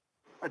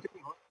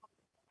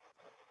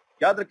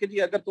 याद रखिए जी,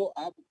 अगर तो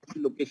आप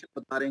लोकेशन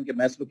बता रहे हैं कि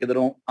मैं इस वक्त किधर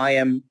हूँ, I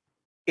am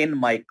in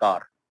my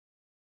car,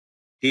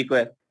 ठीक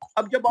है।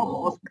 अब जब आप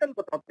हॉस्पिटल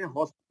बताते हैं,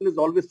 hospital is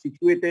always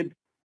situated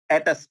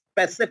at a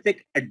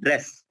specific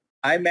address.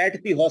 I am at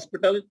the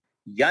hospital,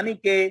 यानी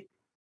कि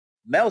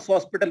मैं उस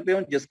हॉस्पिटल पे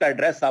हूँ जिसका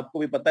एड्रेस आपको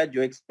भी पता है,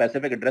 जो एक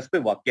स्पेसिफिक एड्रेस पे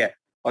वाक़या है।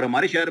 और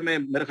हमारे शहर में,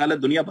 मेरे ख्याल है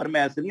दुनिया भर में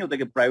ऐसे नहीं होता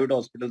कि प्राइवेट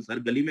हॉस्पिटल हर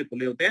गली में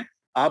खुले होते हैं।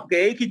 आपके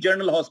एक ही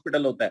जनरल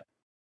हॉस्पिटल होता है,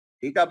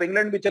 ठीक है। आप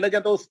इंग्लैंड भी चले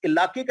जाए तो उस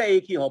इलाके का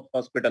एक ही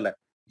हॉस्पिटल है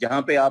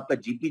जहां पे आपका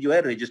जीपी जो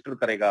है रजिस्टर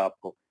करेगा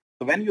आपको।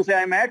 तो व्हेन यू से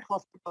I am eight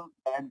hospital,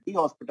 the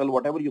hospital,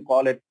 whatever you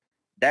call it,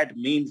 that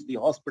means the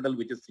hospital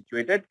which is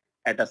situated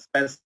at a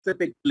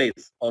specific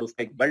place, और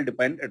उसका एक वेल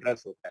डिफाइंड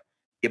एड्रेस होता है।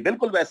 ये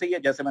बिल्कुल वैसे ही है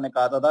जैसे मैंने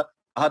कहा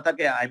था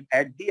कि I am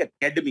at the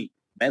academy,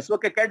 मैं इस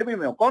वक्त एकेडमी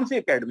में हूँ। कौन सी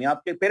एकेडमी?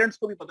 आपके पेरेंट्स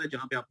को भी पता है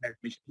जहां पे आपने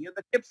एडमिशन लिया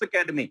था, टिप्स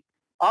एकेडमी,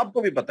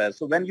 आपको भी पता है।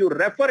 So when you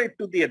refer it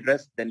to the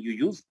address, then you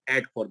use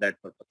eight for that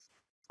purpose,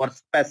 for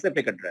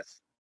specific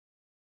address.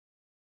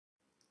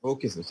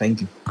 Okay sir,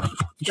 thank you.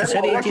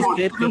 Sir ये चीज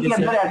क्लियर कर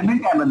दीजिए सर।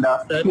 एडमिट है बंदा,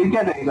 फिर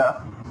क्या करेगा?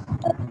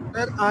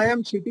 Sir I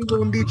am sitting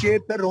on the chair,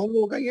 sir wrong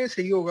होगा ये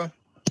सही होगा?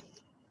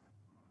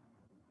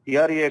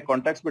 यार ये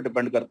कॉन्टेक्स्ट पे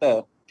डिपेंड करता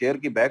है। चेयर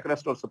की बैक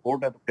रेस्ट और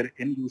सपोर्ट है तो फिर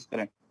इन यूज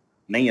करें,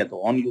 नहीं है तो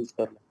ऑन यूज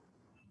कर लें।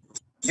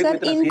 ये कोई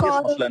इतना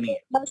सीरियस मसला नहीं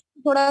है। बस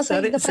थोड़ा सा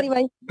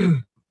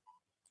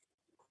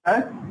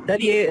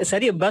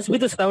सर ये बस भी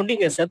तो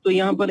सराउंडिंग है सर, तो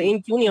यहाँ पर इन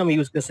क्यों नहीं हम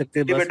यूज कर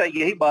सकते? जी बेटा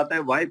यही बात है,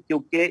 वाई?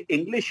 क्योंकि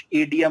इंग्लिश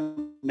ईडियम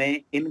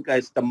में इनका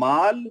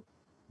इस्तेमाल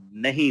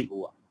नहीं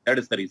हुआ, दैट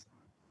इज द रीजन।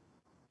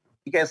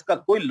 ठीक है, इसका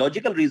कोई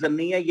लॉजिकल रीजन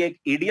नहीं है, ये एक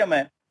ईडियम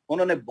है,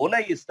 उन्होंने बोला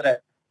ही इस तरह।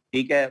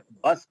 ठीक है,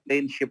 बस,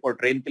 प्लेन, शिप और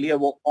ट्रेन के लिए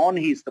वो ऑन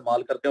ही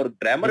इस्तेमाल करते हैं, और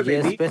ग्रामर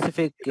में भी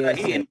स्पेसिफिक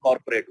ही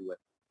इनकॉर्पोरेट हुआ है।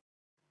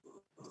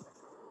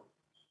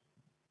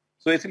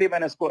 सो इसलिए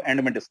मैंने इसको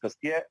एंड में डिस्कस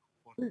किया है।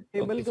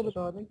 टेबल का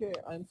बता दें कि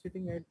I am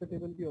sitting at the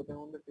table भी होता है,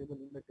 on the table,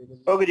 in the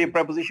table. Okay ji,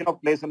 preposition of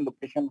place and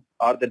location,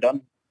 are they done?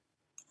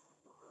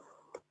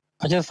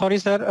 अच्छा sorry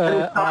sir,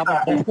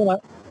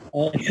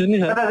 excuse me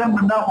sir, अगर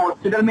बंदा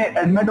हॉस्पिटल में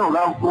एडमिट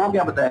होगा वो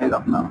क्या बताएगा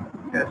अपना?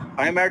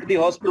 I am at the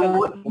hospital,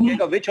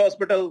 रुकेगा विच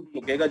हॉस्पिटल?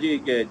 रुकेगा जी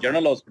के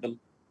जनरल हॉस्पिटल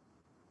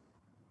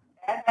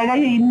आएगा,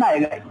 ये इन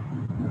आएगा।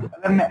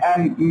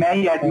 मैं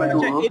ही एडमिट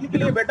हूँ। इनके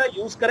लिए बेटा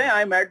यूज करें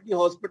I am at the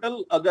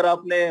hospital. अगर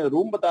आपने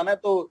रूम बताना है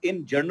तो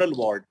इन जनरल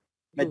वार्ड,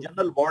 मैं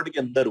जनरल वार्ड के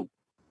अंदर हूँ।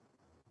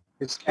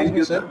 Thank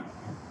you sir.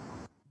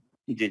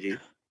 जी जी।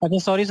 अच्छा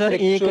सॉरी सर,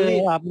 एक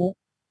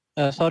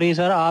आपने सॉरी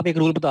सर, आप एक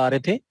रूल बता रहे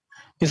थे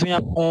इसमें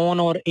आप ऑन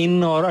और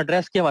इन और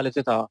एड्रेस के हवाले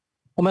से था,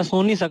 तो मैं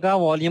सुन नहीं सका,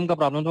 वॉल्यूम का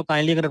प्रॉब्लम, तो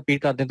काइंडली अगर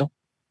रिपीट कर दें तो।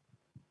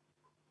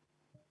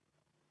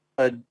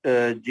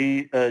 जी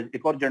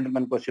एक और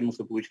जेंटलमैन क्वेश्चन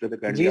मुझसे पूछ रहे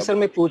थे। जी सर,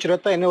 मैं पूछ रहा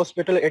था in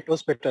hospital eight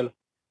hospital.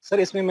 Sir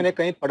इसमें मैंने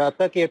कहीं पढ़ा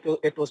था कि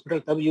एट हॉस्पिटल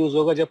तब यूज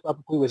होगा जब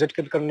आप कोई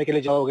विजिट करने के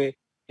लिए जाओगे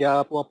या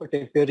आप वहाँ पर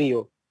टेम्परेरी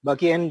हो,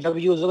 बाकी एन जब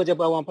यूज होगा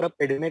जब आप वहाँ पर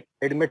आप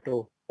एडमिट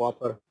हो वहाँ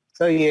पर।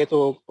 सर ये तो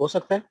हो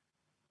सकता है।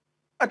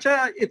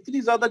 अच्छा,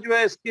 इतनी ज्यादा जो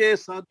है इसके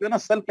साथ जो है ना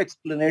सेल्फ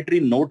एक्सप्लेनेटरी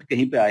नोट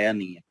कहीं पे आया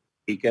नहीं है,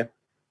 ठीक है।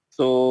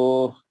 सो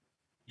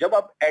जब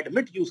आप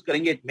एडमिट यूज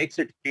करेंगे इट मेक्स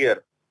इट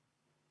क्लियर,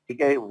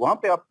 ठीक है। वहां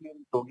पे आप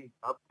होगी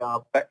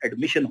आपका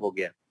एडमिशन हो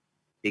गया,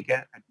 ठीक है।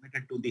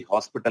 एडमिटेड टू द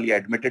हॉस्पिटल या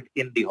admitted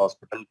in the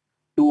hospital,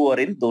 to और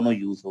इन दोनों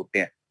यूज होते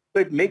हैं। तो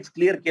इट मेक्स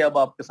क्लियर कि अब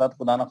आपके साथ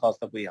खुदा ना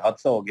खास्ता कोई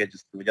हादसा हो गया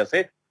जिसकी वजह से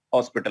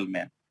हॉस्पिटल में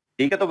है,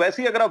 ठीक है। तो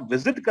वैसे ही अगर आप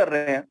विजिट कर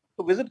रहे हैं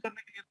तो विजिट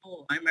करने के लिए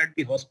तो I am at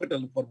the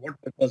hospital for what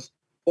purpose,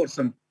 for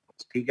some,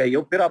 ठीक है।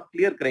 ये फिर आप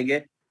क्लियर करेंगे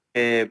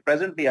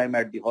presently I am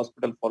at the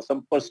hospital for some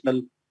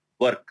personal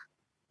work.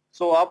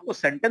 सो आपको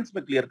सेंटेंस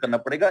में क्लियर करना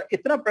पड़ेगा।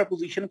 इतना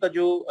प्रपोजिशन का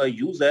जो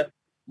यूज है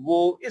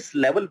वो इस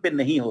लेवल पे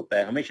नहीं होता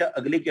है, हमेशा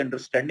अगले की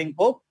अंडरस्टैंडिंग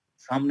को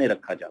सामने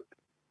रखा जाता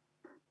है।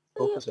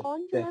 तो ये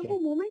ऑन जो है वो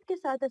मूवमेंट के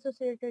साथ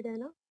एसोसिएटेड है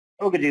ना।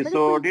 ओके जी।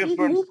 सो डियर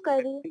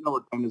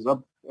स्टूडेंट्स,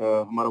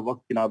 हमारा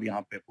वक्त जनाब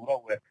यहाँ पे पूरा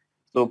हुआ है।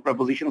 सो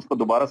प्रपोजिशंस को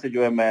दोबारा से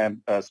जो है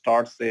मैं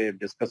स्टार्ट से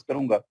डिस्कस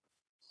करूंगा।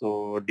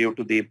 So due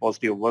to the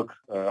positive work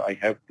I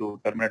have to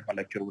terminate my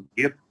lecture with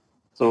here.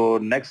 So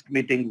next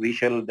meeting we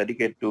shall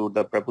dedicate to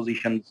the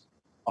prepositions,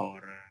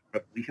 और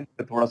prepositions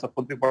पे थोड़ा सा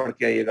खुद भी पढ़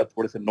के आइएगा,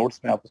 थोड़े से notes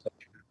में आपको सब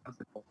कर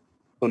सकता हूँ।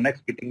 So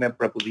next meeting में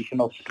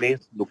preposition of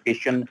place,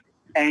 location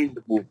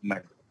and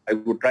movement. I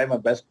would try my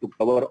best to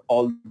cover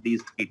all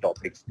these three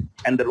topics,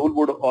 and the rule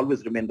would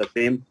always remain the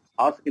same.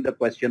 Ask me the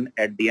question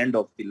at the end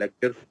of the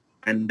lecture,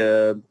 and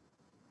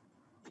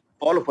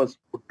all of us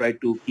would try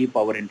to keep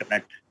our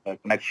internet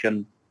connection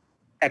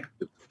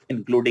active,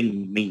 including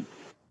me.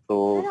 तो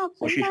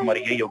कोशिश हमारी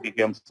यही होगी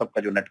कि हम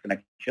सबका जो net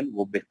connection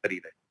वो बेहतर ही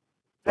रहे।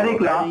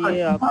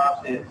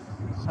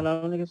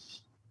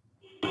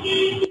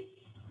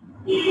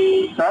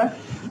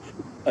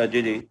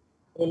 जी जी।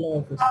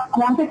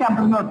 कौन से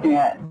कैंपस में होते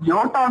हैं?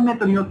 जोर टाउन में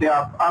तो नहीं होते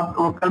आप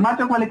कलमा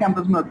चौक वाले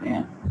कैंपस में होते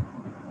हैं?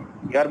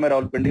 यार मैं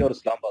रावलपिंडी और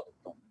इस्लामाबाद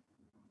होता हूँ।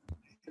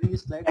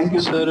 Thank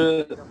you sir.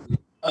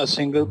 A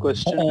single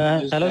question,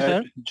 hello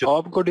sir,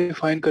 job को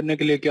डिफाइन करने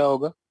के लिए क्या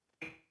होगा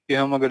कि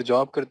हम अगर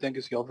जॉब करते हैं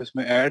किसी ऑफिस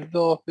में, एट द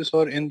ऑफिस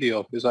और in the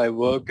office? I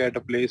work at a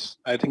place,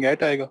 I think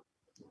eight आएगा।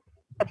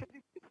 अच्छा जी,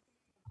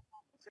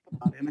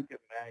 बता रहे हैं ना कि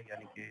मैं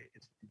यानी कि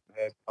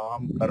इस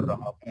काम कर रहा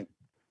हूँ,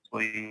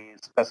 कोई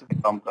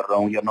स्पेसिफिक काम कर रहा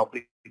हूँ या नौकरी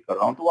कर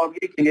रहा हूँ, तो आप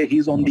ये कहेंगे he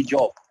is on the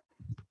job,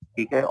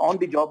 ठीक है। ऑन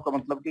द जॉब का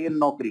मतलब कि ये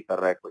नौकरी कर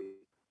रहा है कोई।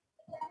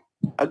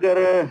 अगर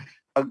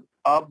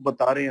आप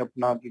बता रहे हैं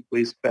अपना कि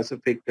कोई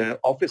स्पेसिफिक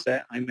ऑफिस है,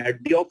 I am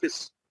at the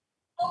office,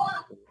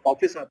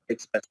 office आपका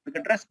एक स्पेसिफिक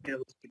एड्रेस पे है,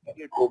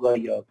 सेक्रेटरीट होगा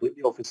या कोई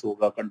भी ऑफिस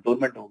होगा,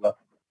 कंटोनमेंट होगा,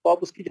 तो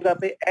आप उसकी जगह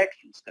पे एट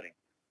यूज करेंगे,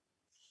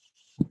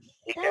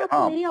 ठीक है।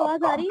 हाँ, मेरी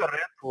आवाज आ रही है? कर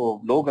रहे हैं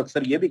तो लोग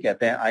अक्सर ये भी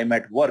कहते हैं आई एम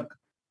एट वर्क,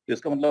 तो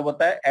इसका मतलब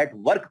होता है एट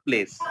वर्क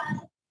प्लेस।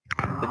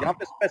 तो जहाँ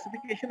पे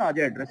स्पेसिफिकेशन आ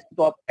जाए एड्रेस की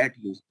तो आप एट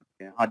यूज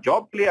करते हैं। हाँ,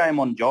 जॉब के लिए आई एम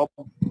ऑन जॉब,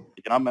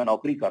 जनाब मैं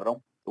नौकरी कर रहा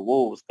हूँ, तो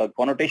वो उसका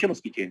कॉनोटेशन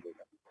उसकी चेंज हो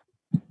जाए।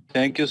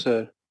 Thank you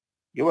sir.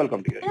 You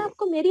welcome dear.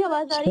 आपको मेरी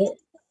आवाज आ रही है?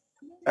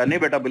 नहीं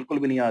बेटा, बिल्कुल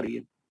भी नहीं आ रही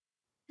है।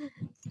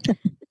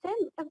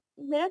 सर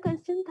मेरा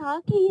क्वेश्चन था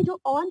कि ये जो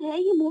ऑन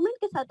है ये मूवमेंट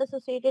के साथ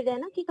एसोसिएटेड है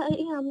ना, कि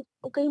कहीं हम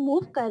कहीं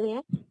मूव कर रहे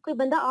हैं, कोई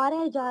बंदा आ रहा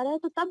है जा रहा है,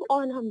 तो तब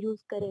ऑन हम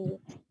यूज करेंगे।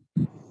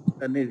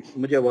 नहीं,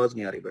 मुझे आवाज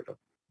नहीं आ रही बेटा।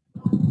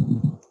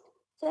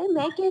 सर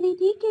मैं कह रही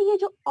थी कि ये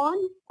जो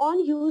ऑन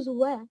यूज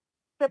हुआ है,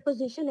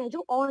 प्रपोजिशन है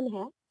जो ऑन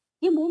है,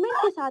 ये मूवमेंट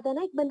के साथ है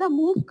ना, एक बंदा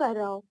मूव कर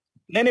रहा हो।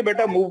 नहीं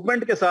बेटा,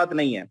 मूवमेंट के साथ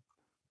नहीं है,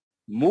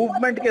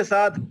 मूवमेंट के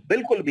साथ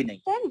बिल्कुल भी नहीं।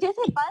 सर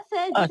जैसे बस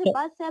है, जैसे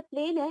बस है,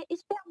 प्लेन है,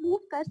 इस पे हम मूव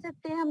कर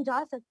सकते हैं, हम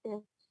जा सकते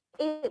हैं,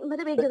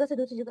 मतलब एक जगह से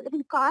दूसरी जगह।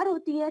 लेकिन कार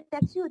होती है,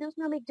 टैक्सी होती है,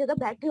 उसमें हम एक जगह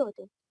बैठे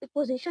होते हैं, एक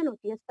पोजीशन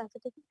होती है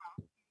स्पेसिफिक।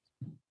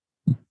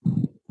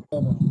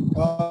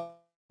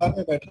 कार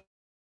में बैठे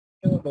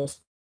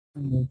बस।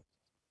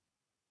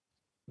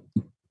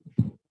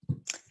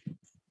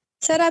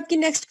 सर आपकी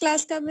नेक्स्ट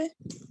क्लास कब है?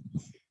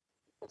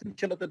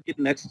 चलो तो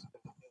नेक्स्ट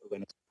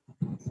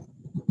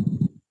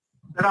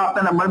सर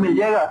आपका नंबर मिल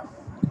जाएगा।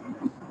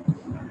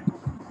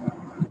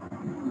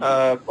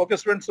 Okay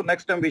students, so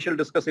next time we shall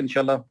discuss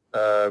inshallah,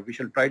 we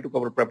shall try to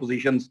cover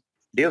prepositions.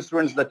 Dear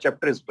students, the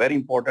chapter is very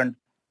important,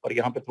 और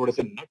यहाँ पे थोड़े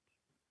से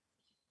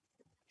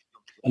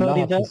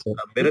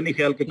मेरा नहीं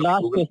ख्याल कि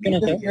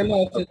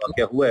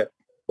क्या हुआ है,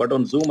 but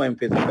on Zoom I am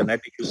facing the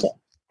net issues.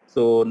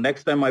 So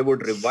next time I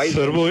would revise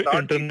sir वो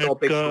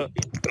इंटरनेट का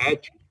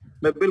scratch,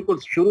 मैं बिल्कुल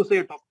शुरू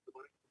से टॉपिक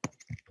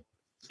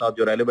साथ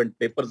जो रेलेवेंट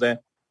पेपर्स हैं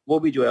वो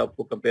भी जो है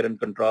आपको कंपेयर एंड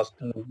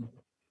कंट्रास्ट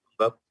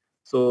होगा।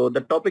 So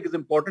the topic is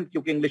important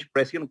क्योंकि इंग्लिश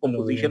प्रेसियन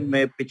कॉम्पोजिशन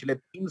में पिछले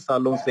 3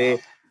 सालों से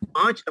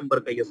 5 नंबर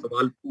का ये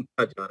सवाल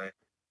पूछा जा रहा है।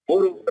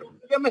 और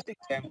PMS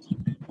एग्जाम्स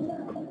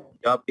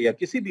या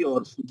किसी भी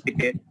और सूची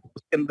के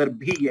उसके अंदर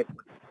भी ये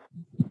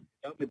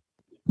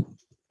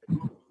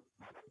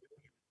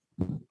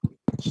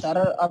सर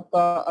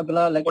आपका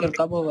अगला लेक्चर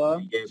कब होगा?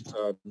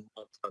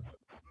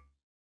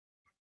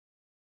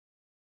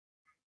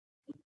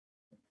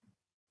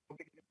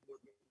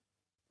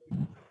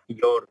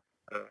 Your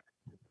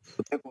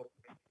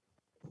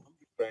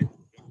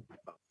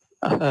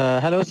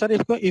hello sir,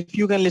 if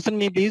you can listen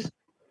me please,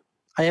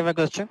 I have a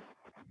question.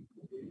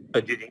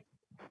 Ji ji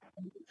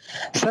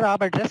sir,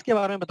 आप एड्रेस के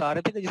बारे में बता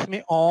रहे थे कि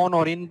जिसमें ऑन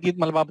और इन की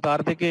मतलब आप बता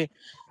रहे थे कि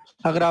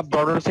अगर आप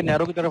बॉर्डर से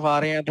नैरो की तरफ आ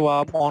रहे हैं तो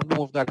आप ऑन पे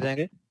मूव कर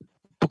जाएंगे,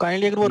 तो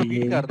काइंडली अगर वो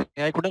रिपीट कर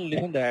दें। I couldn't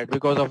listen that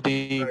because of the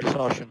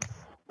distortion.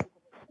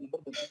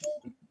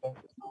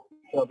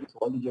 अभी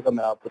सवाल दीजिएगा,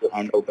 मैं आपको जो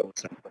हैंड आउट है वो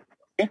सेंड कर दूंगा।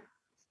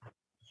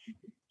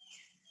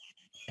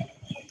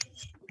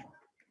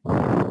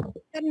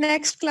 सर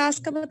नेक्स्ट क्लास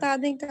का बता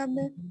दें कब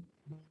है?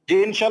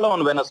 जी इंशाल्लाह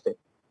ऑन वेडनेसडे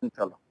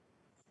इंशाल्लाह।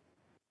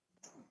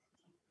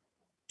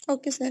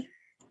 Okay sir.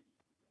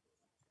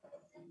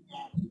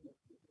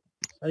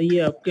 सर ये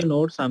आपके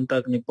नोट्स हम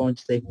तक नहीं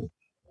पहुंचते।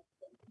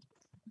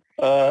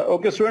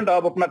 ओके स्टूडेंट,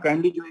 आप अपना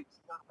काइंडली जो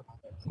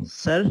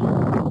सर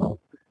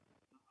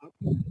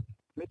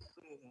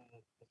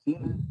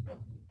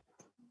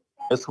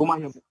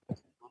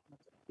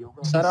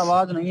सर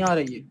आवाज नहीं आ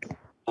रही है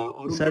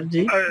सर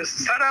जी।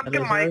 सर आपके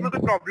माइक में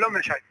कोई प्रॉब्लम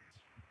है शायद।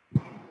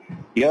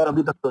 यार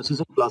अभी तक तो इसी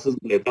से क्लासेस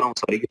लेता रहा हूँ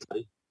सारी की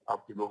सारी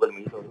आपकी गूगल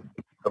मीट, और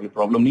कभी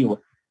प्रॉब्लम नहीं हुआ।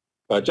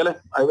 चले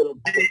आई विल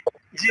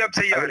जी अब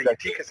सही आ रही है,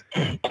 ठीक है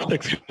sir.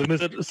 Excuse me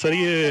sir, sir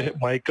ये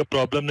माइक का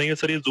प्रॉब्लम नहीं है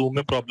सर, ये जूम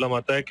में प्रॉब्लम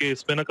आता है कि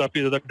इसमें ना काफी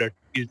ज्यादा डाटा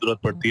की जरूरत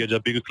पड़ती है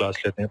जब भी कोई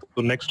क्लास लेते हैं,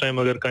 तो नेक्स्ट टाइम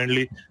अगर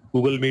काइंडली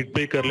गूगल मीट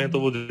पे ही कर लें तो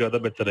वो ज्यादा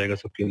बेहतर रहेगा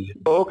सबके लिए।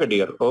 Okay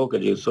dear, okay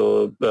ji. So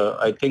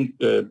I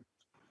think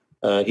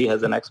he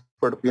has an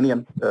expert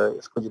opinion,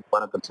 इसको जी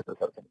दोबारा कंसीडर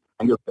करते हैं।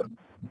 Thank you sir.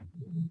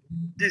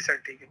 Ji sir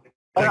ठीक है।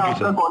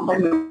 आपका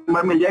कांटेक्ट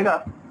नंबर मिल जाएगा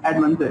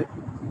एडमिन से?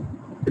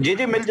 जी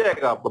जी मिल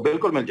जाएगा आपको,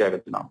 बिल्कुल मिल जाएगा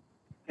जनाब।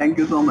 Thank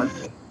you so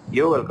much.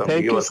 You're welcome.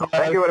 You're welcome.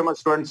 Thank you very much,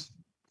 students.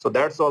 So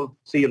that's all.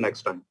 See you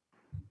next time.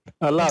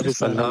 Allah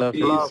Hafiz. Allah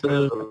Hafiz.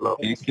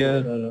 Take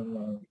care.